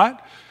whole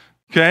lot,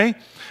 okay?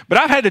 But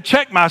I've had to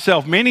check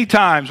myself many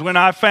times when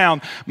I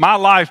found my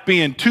life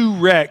being too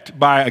wrecked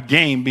by a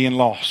game being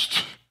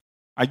lost.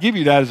 I give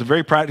you that as a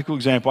very practical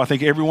example. I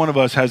think every one of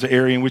us has an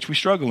area in which we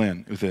struggle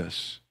in with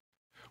this.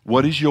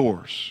 What is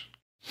yours?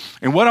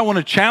 And what I want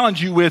to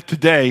challenge you with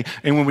today,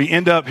 and when we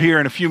end up here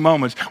in a few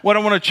moments, what I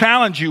want to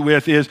challenge you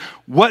with is,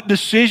 what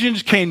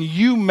decisions can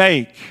you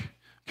make?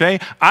 Okay,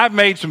 I've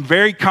made some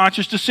very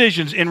conscious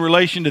decisions in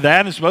relation to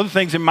that and some other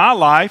things in my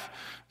life,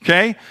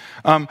 okay,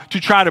 to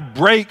try to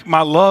break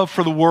my love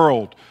for the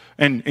world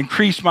and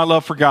increase my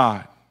love for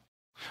God.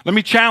 Let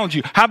me challenge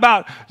you. How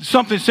about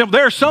something simple?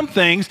 There are some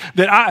things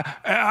that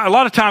a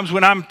lot of times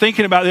when I'm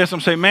thinking about this,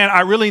 I'm saying, man, I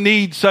really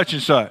need such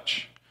and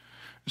such.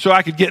 So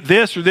I could get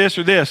this or this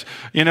or this,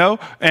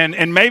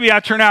 and maybe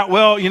I turn out,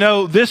 well,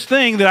 this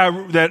thing that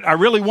I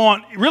really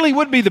want really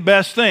would be the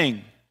best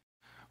thing.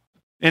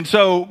 And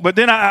so, but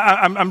then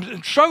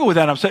I'm struggling with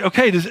that. I'm saying,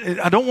 okay,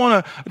 I don't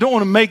want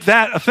to make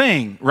that a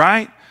thing,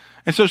 right?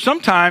 And so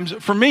sometimes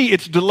for me,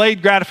 it's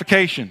delayed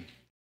gratification.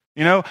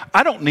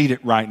 I don't need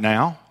it right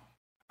now.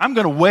 I'm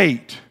going to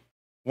wait.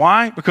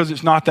 Why? Because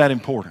it's not that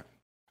important.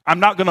 I'm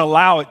not going to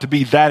allow it to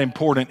be that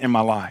important in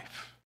my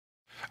life.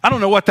 I don't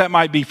know what that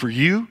might be for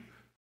you.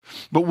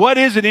 But what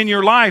is it in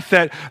your life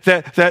that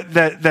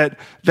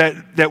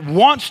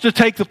wants to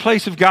take the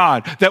place of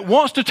God, that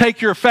wants to take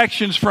your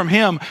affections from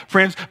Him,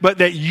 friends, but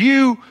that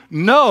you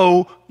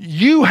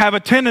have a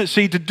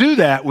tendency to do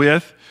that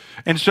with,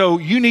 and so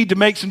you need to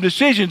make some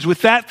decisions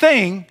with that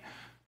thing,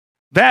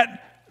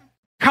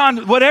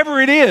 whatever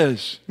it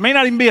is, it may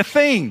not even be a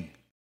thing,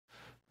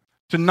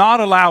 to not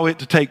allow it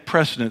to take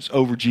precedence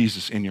over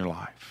Jesus in your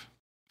life.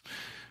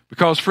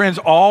 Because, friends,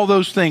 all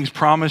those things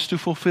promise to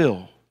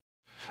fulfill.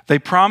 They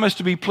promise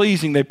to be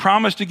pleasing. They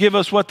promise to give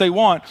us what we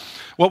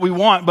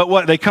want,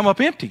 but they come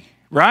up empty,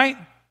 right?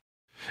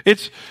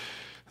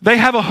 They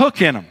have a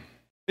hook in them.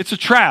 It's a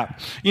trap.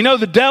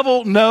 The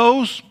devil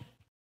knows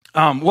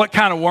what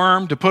kind of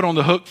worm to put on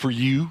the hook for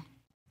you.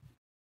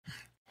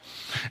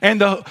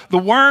 And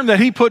the worm that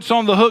he puts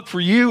on the hook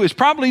for you is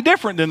probably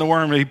different than the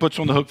worm that he puts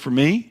on the hook for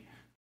me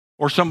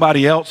or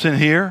somebody else in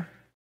here.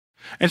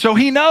 And so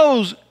he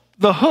knows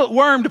the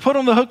worm to put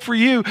on the hook for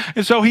you,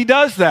 and so he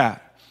does that.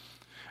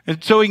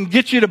 And so he can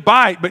get you to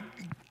bite. But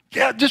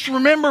yeah, just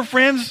remember,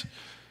 friends,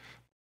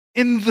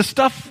 in the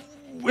stuff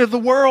with the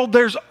world,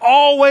 there's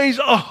always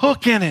a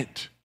hook in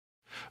it.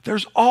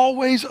 There's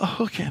always a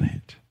hook in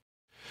it.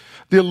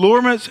 The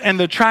allurements and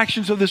the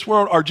attractions of this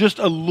world are just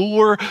a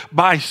lure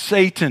by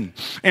Satan.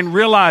 And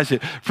realize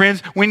it.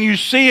 Friends, when you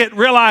see it,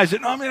 realize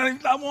it. I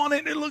mean, I want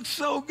it. It looks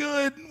so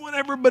good,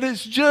 whatever. But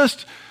it's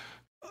just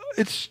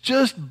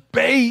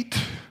bait.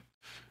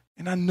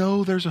 And I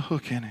know there's a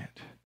hook in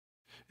it.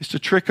 It's to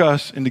trick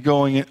us into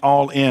going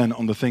all in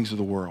on the things of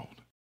the world.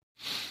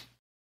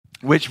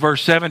 Which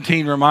verse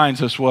 17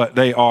 reminds us what?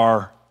 They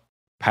are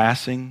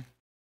passing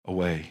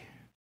away.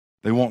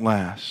 They won't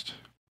last.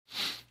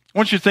 I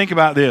want you to think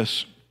about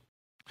this.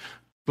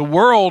 The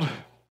world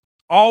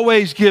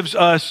always gives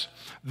us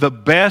the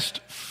best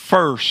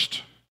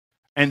first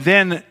and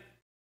then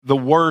the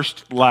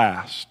worst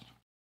last.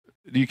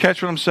 Do you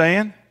catch what I'm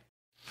saying?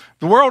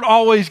 The world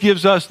always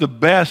gives us the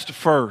best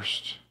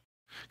first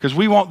because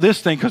we want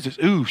this thing because it's,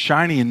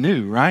 shiny and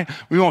new, right?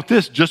 We want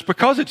this just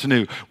because it's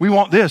new. We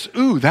want this,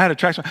 that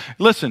attracts me.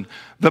 Listen,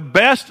 the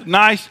best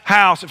nice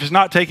house, if it's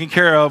not taken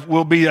care of,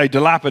 will be a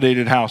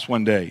dilapidated house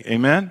one day.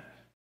 Amen?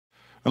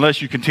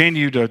 Unless you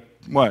continue to,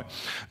 what?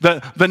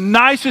 The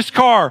nicest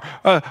car,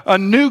 a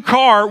new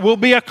car will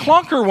be a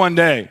clunker one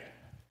day.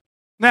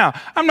 Now,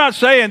 I'm not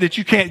saying that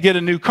you can't get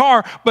a new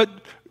car, but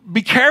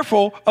be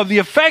careful of the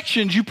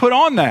affections you put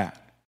on that.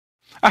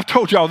 I've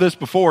told y'all this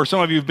before. Some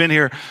of you have been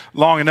here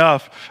long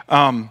enough.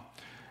 I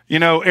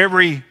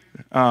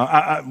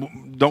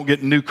don't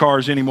get new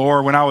cars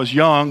anymore. When I was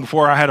young,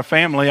 before I had a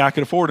family, I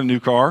could afford a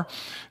new car.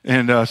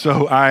 And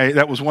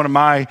that was one of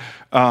my...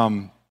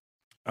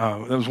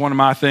 that was one of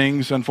my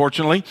things,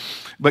 unfortunately.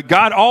 But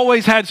God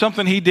always had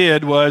something he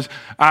did was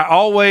I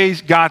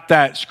always got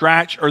that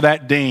scratch or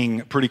that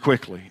ding pretty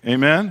quickly.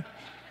 Amen?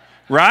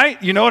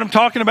 Right? You know what I'm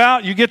talking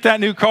about? You get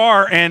that new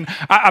car, and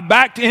I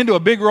backed into a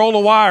big roll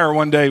of wire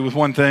one day with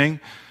one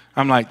thing.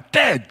 I'm like,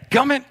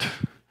 dadgummit.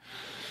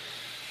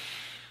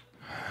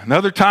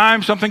 Another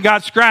time, something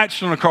got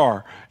scratched on the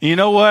car. You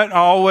know what?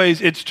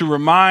 It's to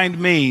remind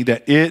me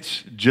that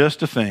it's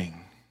just a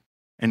thing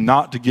and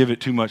not to give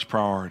it too much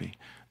priority.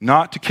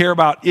 Not to care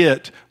about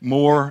it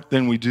more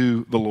than we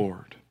do the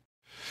Lord.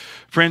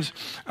 Friends,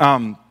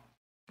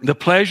 the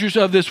pleasures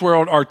of this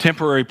world are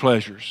temporary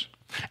pleasures.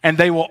 And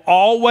they will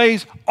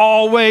always,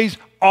 always,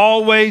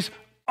 always,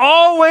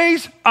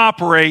 always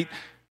operate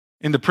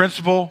in the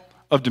principle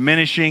of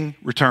diminishing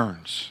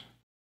returns.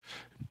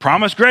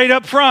 Promise great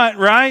up front,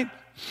 right?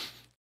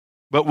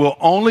 But will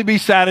only be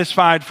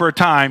satisfied for a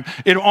time.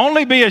 It'll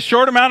only be a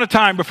short amount of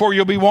time before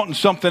you'll be wanting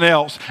something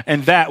else,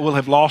 and that will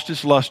have lost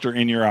its luster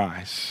in your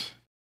eyes.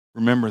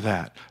 Remember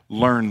that.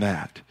 Learn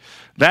that.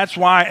 That's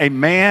why a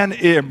man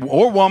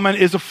or woman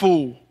is a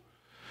fool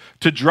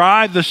to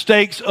drive the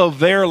stakes of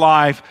their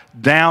life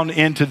down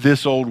into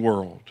this old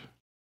world.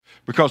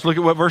 Because look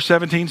at what verse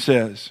 17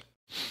 says.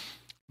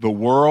 The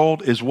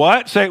world is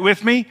what? Say it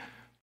with me.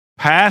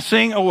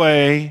 Passing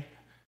away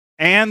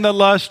and the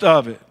lust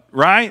of it.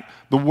 Right?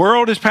 The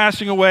world is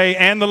passing away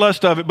and the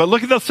lust of it. But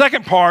look at the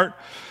second part.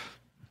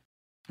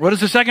 What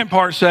does the second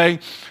part say?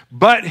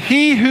 But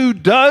he who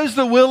does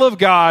the will of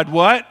God,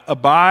 what?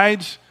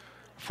 Abides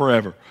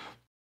forever.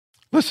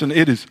 Listen,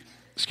 it is,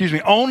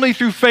 only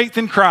through faith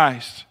in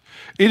Christ.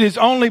 It is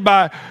only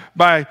by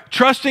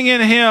trusting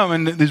in him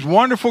and his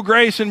wonderful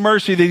grace and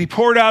mercy that he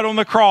poured out on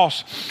the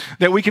cross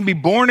that we can be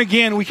born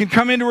again. We can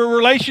come into a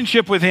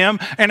relationship with him.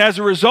 And as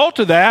a result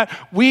of that,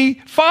 we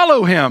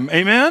follow him.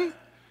 Amen?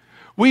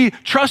 We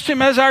trust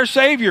him as our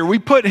Savior. We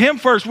put him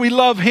first. We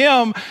love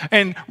him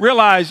and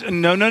realize,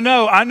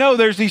 no. I know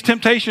there's these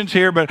temptations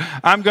here, but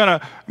I'm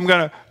gonna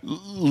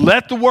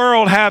let the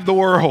world have the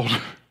world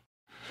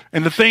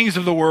and the things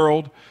of the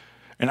world,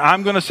 and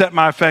I'm gonna set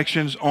my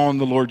affections on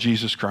the Lord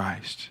Jesus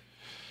Christ.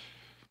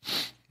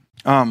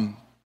 I've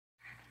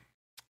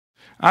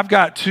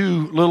got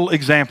two little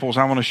examples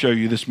I want to show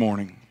you this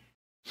morning.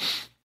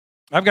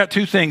 I've got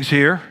two things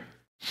here.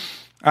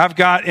 I've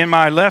got in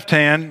my left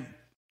hand,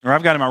 or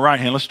I've got in my right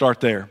hand, let's start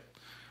there.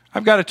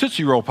 I've got a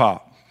Tootsie Roll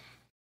Pop,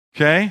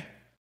 okay?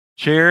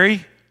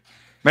 Cherry.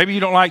 Maybe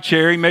you don't like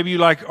cherry. Maybe you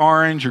like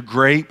orange or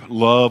grape.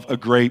 Love a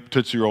grape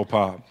Tootsie Roll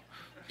Pop,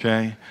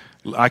 okay?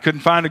 I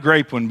couldn't find a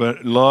grape one,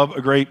 but love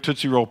a grape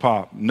Tootsie Roll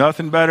Pop.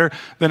 Nothing better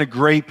than a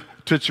grape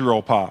Tootsie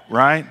Roll Pop,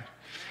 right?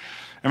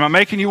 Am I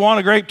making you want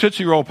a grape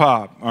Tootsie Roll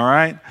Pop, all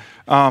right?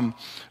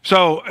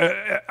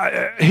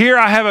 Here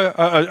I have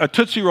a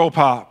Tootsie Roll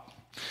Pop.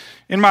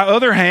 In my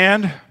other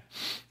hand,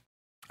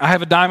 I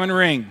have a diamond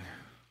ring.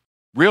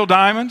 Real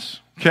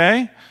diamonds,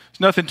 okay? It's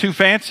nothing too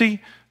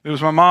fancy. It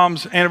was my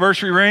mom's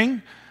anniversary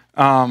ring,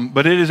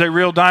 but it is a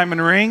real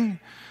diamond ring.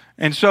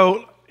 And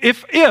so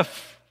if,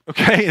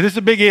 okay, this is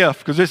a big if,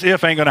 because this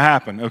if ain't going to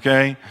happen,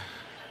 okay?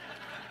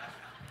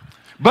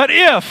 But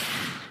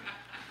if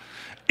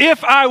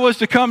I was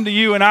to come to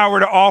you and I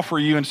were to offer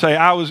you and say,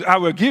 I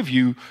would give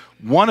you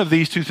one of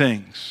these two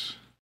things,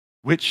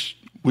 which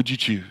would you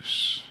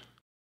choose?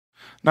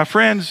 Now,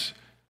 friends,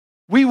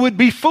 we would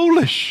be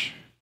foolish,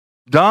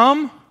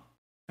 dumb,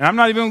 and I'm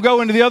not even going to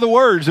go into the other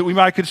words that we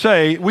might could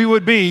say, we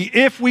would be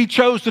if we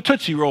chose the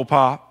Tootsie Roll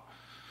Pop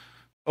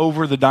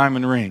over the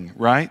diamond ring,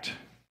 right?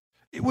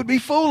 It would be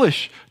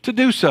foolish to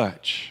do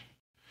such.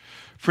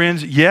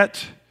 Friends,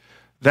 yet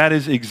that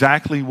is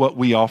exactly what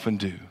we often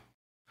do.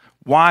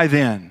 Why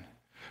then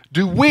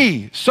do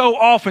we so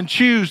often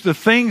choose the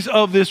things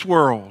of this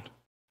world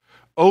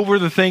over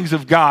the things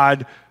of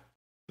God,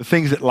 the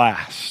things that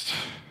last?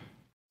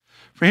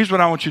 Here's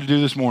what I want you to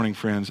do this morning,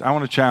 friends. I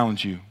want to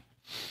challenge you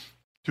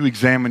to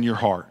examine your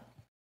heart.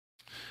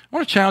 I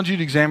want to challenge you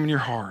to examine your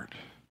heart.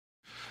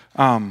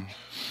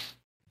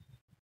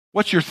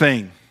 What's your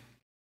thing?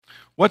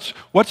 What's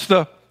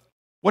the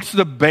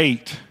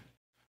bait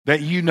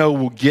that you know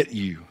will get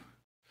you,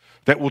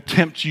 that will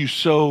tempt you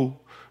so,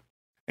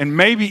 and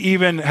maybe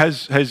even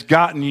has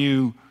gotten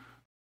you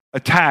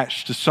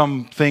attached to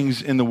some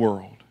things in the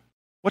world?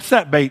 What's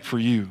that bait for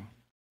you?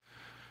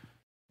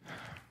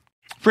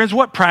 Friends,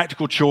 what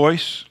practical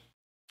choice?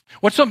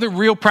 What's something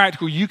real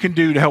practical you can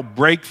do to help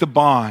break the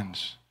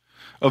bonds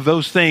of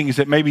those things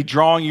that may be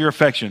drawing your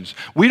affections?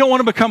 We don't want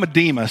to become a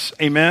Demas,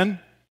 amen?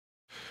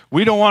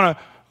 We don't want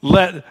to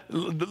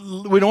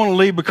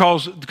leave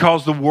because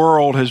the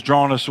world has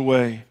drawn us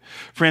away.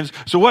 Friends,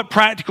 so what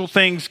practical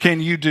things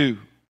can you do?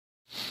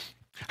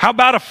 How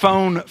about a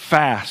phone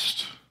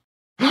fast?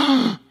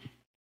 But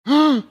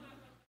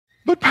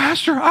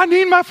Pastor, I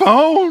need my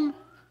phone.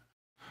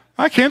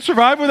 I can't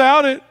survive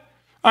without it.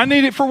 I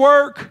need it for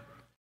work.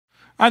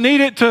 I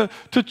need it to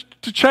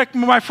check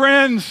with my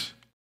friends.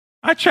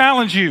 I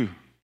challenge you,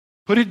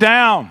 put it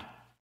down.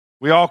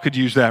 We all could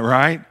use that,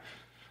 right?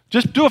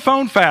 Just do a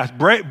phone fast.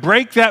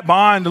 Break that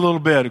bond a little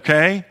bit,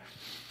 okay?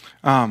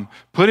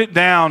 Put it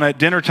down at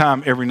dinner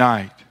time every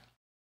night.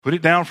 Put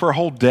it down for a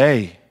whole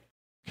day,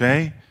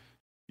 okay?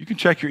 You can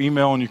check your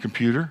email on your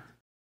computer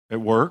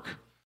at work.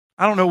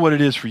 I don't know what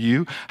it is for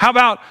you. How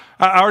about,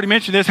 I already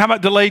mentioned this, how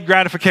about delayed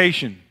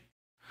gratification?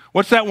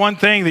 What's that one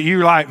thing that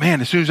you're like,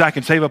 man, as soon as I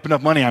can save up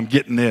enough money, I'm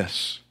getting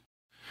this?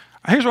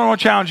 Here's what I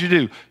want to challenge you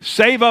to do.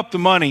 Save up the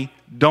money,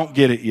 don't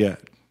get it yet.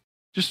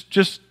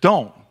 Just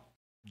don't.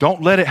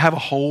 Don't let it have a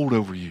hold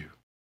over you.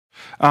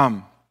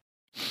 How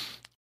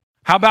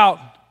about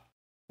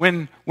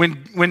when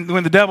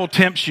the devil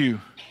tempts you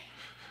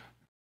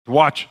to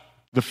watch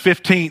the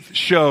 15th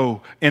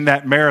show in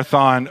that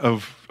marathon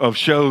of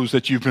shows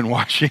that you've been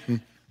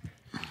watching?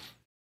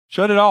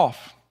 Shut it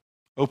off.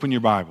 Open your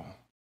Bible.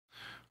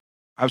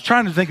 I was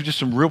trying to think of just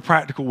some real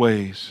practical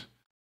ways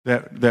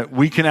that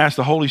we can ask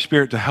the Holy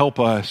Spirit to help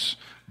us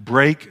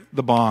break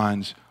the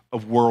bonds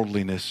of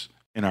worldliness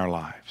in our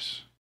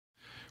lives.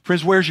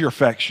 Friends, where's your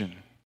affection?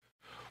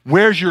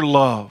 Where's your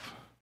love?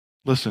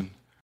 Listen,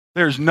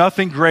 there's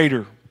nothing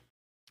greater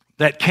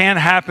that can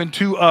happen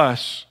to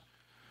us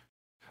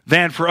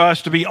than for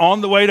us to be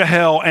on the way to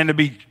hell and to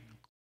be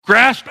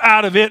grasped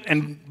out of it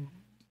and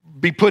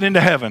be put into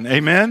heaven.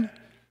 Amen?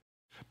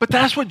 But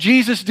that's what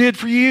Jesus did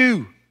for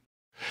you.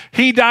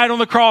 He died on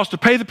the cross to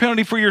pay the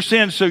penalty for your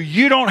sins so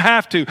you don't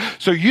have to.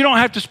 So you don't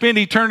have to spend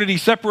eternity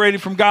separated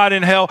from God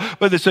in hell,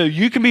 but so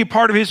you can be a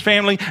part of his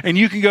family and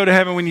you can go to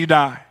heaven when you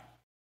die.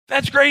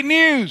 That's great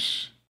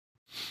news.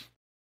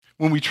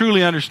 When we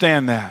truly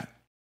understand that,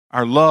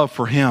 our love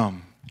for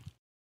him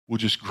will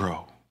just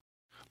grow.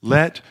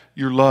 Let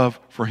your love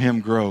for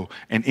him grow.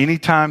 And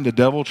anytime the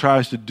devil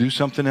tries to do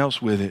something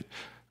else with it,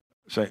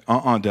 say,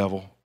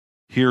 devil,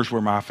 here's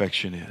where my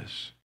affection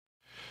is.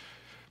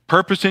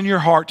 Purpose in your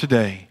heart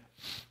today,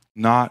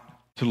 not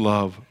to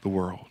love the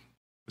world.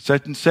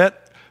 Set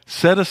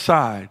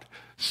aside,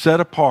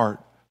 set apart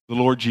the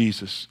Lord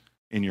Jesus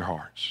in your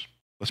hearts.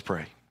 Let's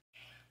pray.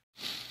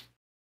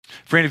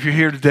 Friend, if you're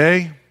here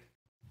today,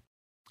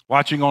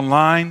 watching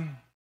online,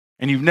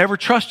 and you've never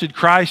trusted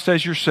Christ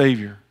as your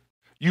Savior,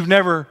 you've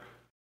never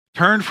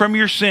turned from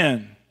your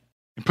sin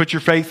and put your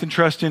faith and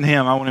trust in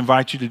him, I want to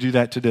invite you to do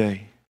that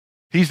today.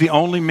 He's the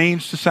only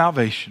means to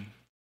salvation.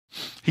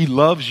 He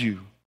loves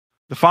you.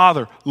 The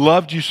Father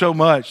loved you so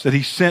much that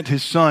he sent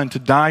his Son to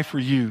die for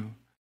you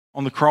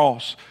on the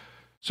cross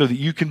so that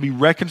you can be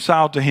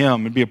reconciled to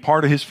him and be a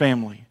part of his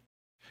family.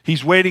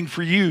 He's waiting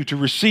for you to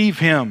receive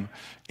him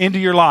into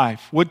your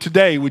life. Would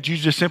you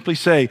just simply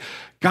say,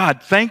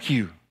 God, thank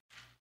you.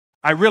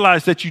 I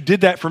realize that you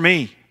did that for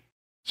me.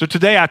 So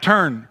today I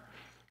turn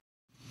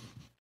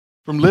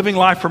from living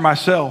life for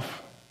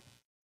myself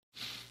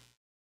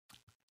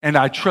and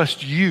I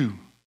trust you.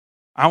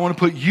 I want to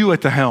put you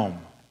at the helm.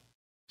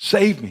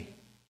 Save me.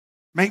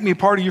 Make me a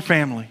part of your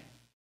family.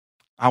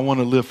 I want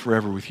to live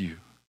forever with you.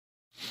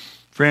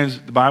 Friends,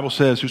 the Bible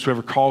says,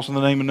 whosoever calls on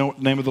the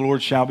name of the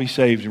Lord shall be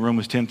saved in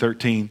Romans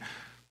 10:13.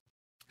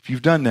 If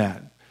you've done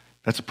that,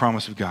 that's a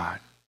promise of God.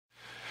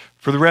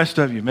 For the rest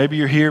of you, maybe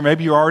you're here,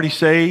 maybe you're already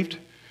saved.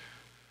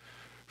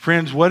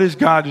 Friends, what is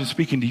God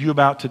speaking to you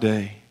about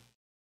today?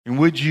 And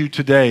would you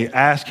today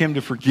ask him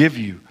to forgive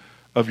you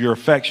of your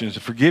affections,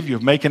 to forgive you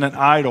of making an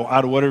idol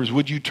out of whatever it is?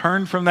 Would you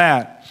turn from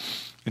that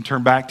and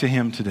turn back to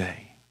him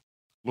today?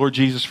 Lord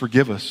Jesus,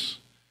 forgive us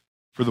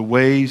for the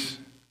ways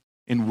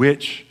in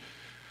which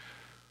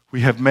we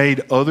have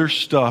made other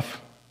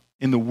stuff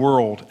in the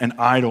world, an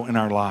idol in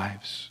our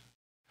lives.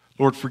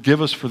 Lord,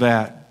 forgive us for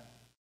that.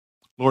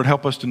 Lord,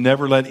 help us to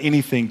never let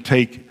anything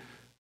take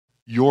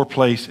your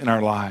place in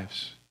our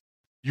lives.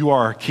 You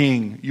are our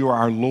King. You are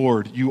our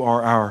Lord. You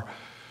are our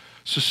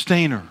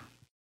sustainer.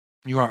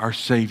 You are our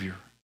Savior.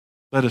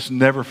 Let us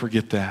never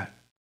forget that.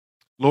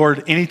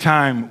 Lord,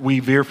 anytime we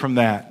veer from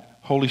that,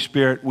 Holy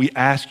Spirit, we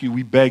ask you,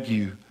 we beg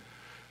you,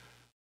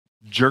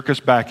 jerk us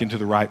back into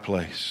the right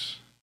place.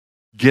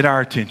 Get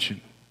our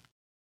attention.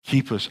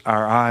 Keep us,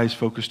 our eyes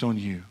focused on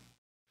you.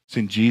 It's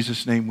in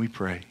Jesus' name we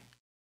pray.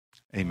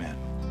 Amen.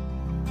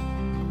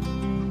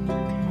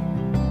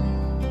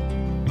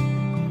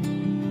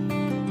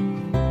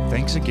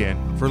 Thanks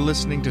again for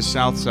listening to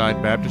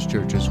Southside Baptist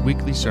Church's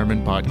weekly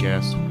sermon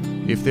podcast.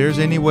 If there's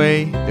any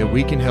way that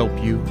we can help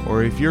you,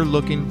 or if you're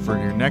looking for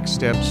your next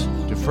steps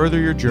to further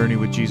your journey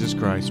with Jesus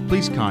Christ,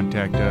 please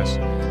contact us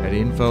at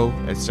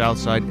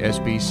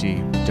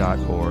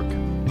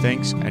info@southsidesbc.org.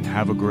 Thanks and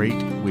have a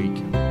great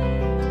week.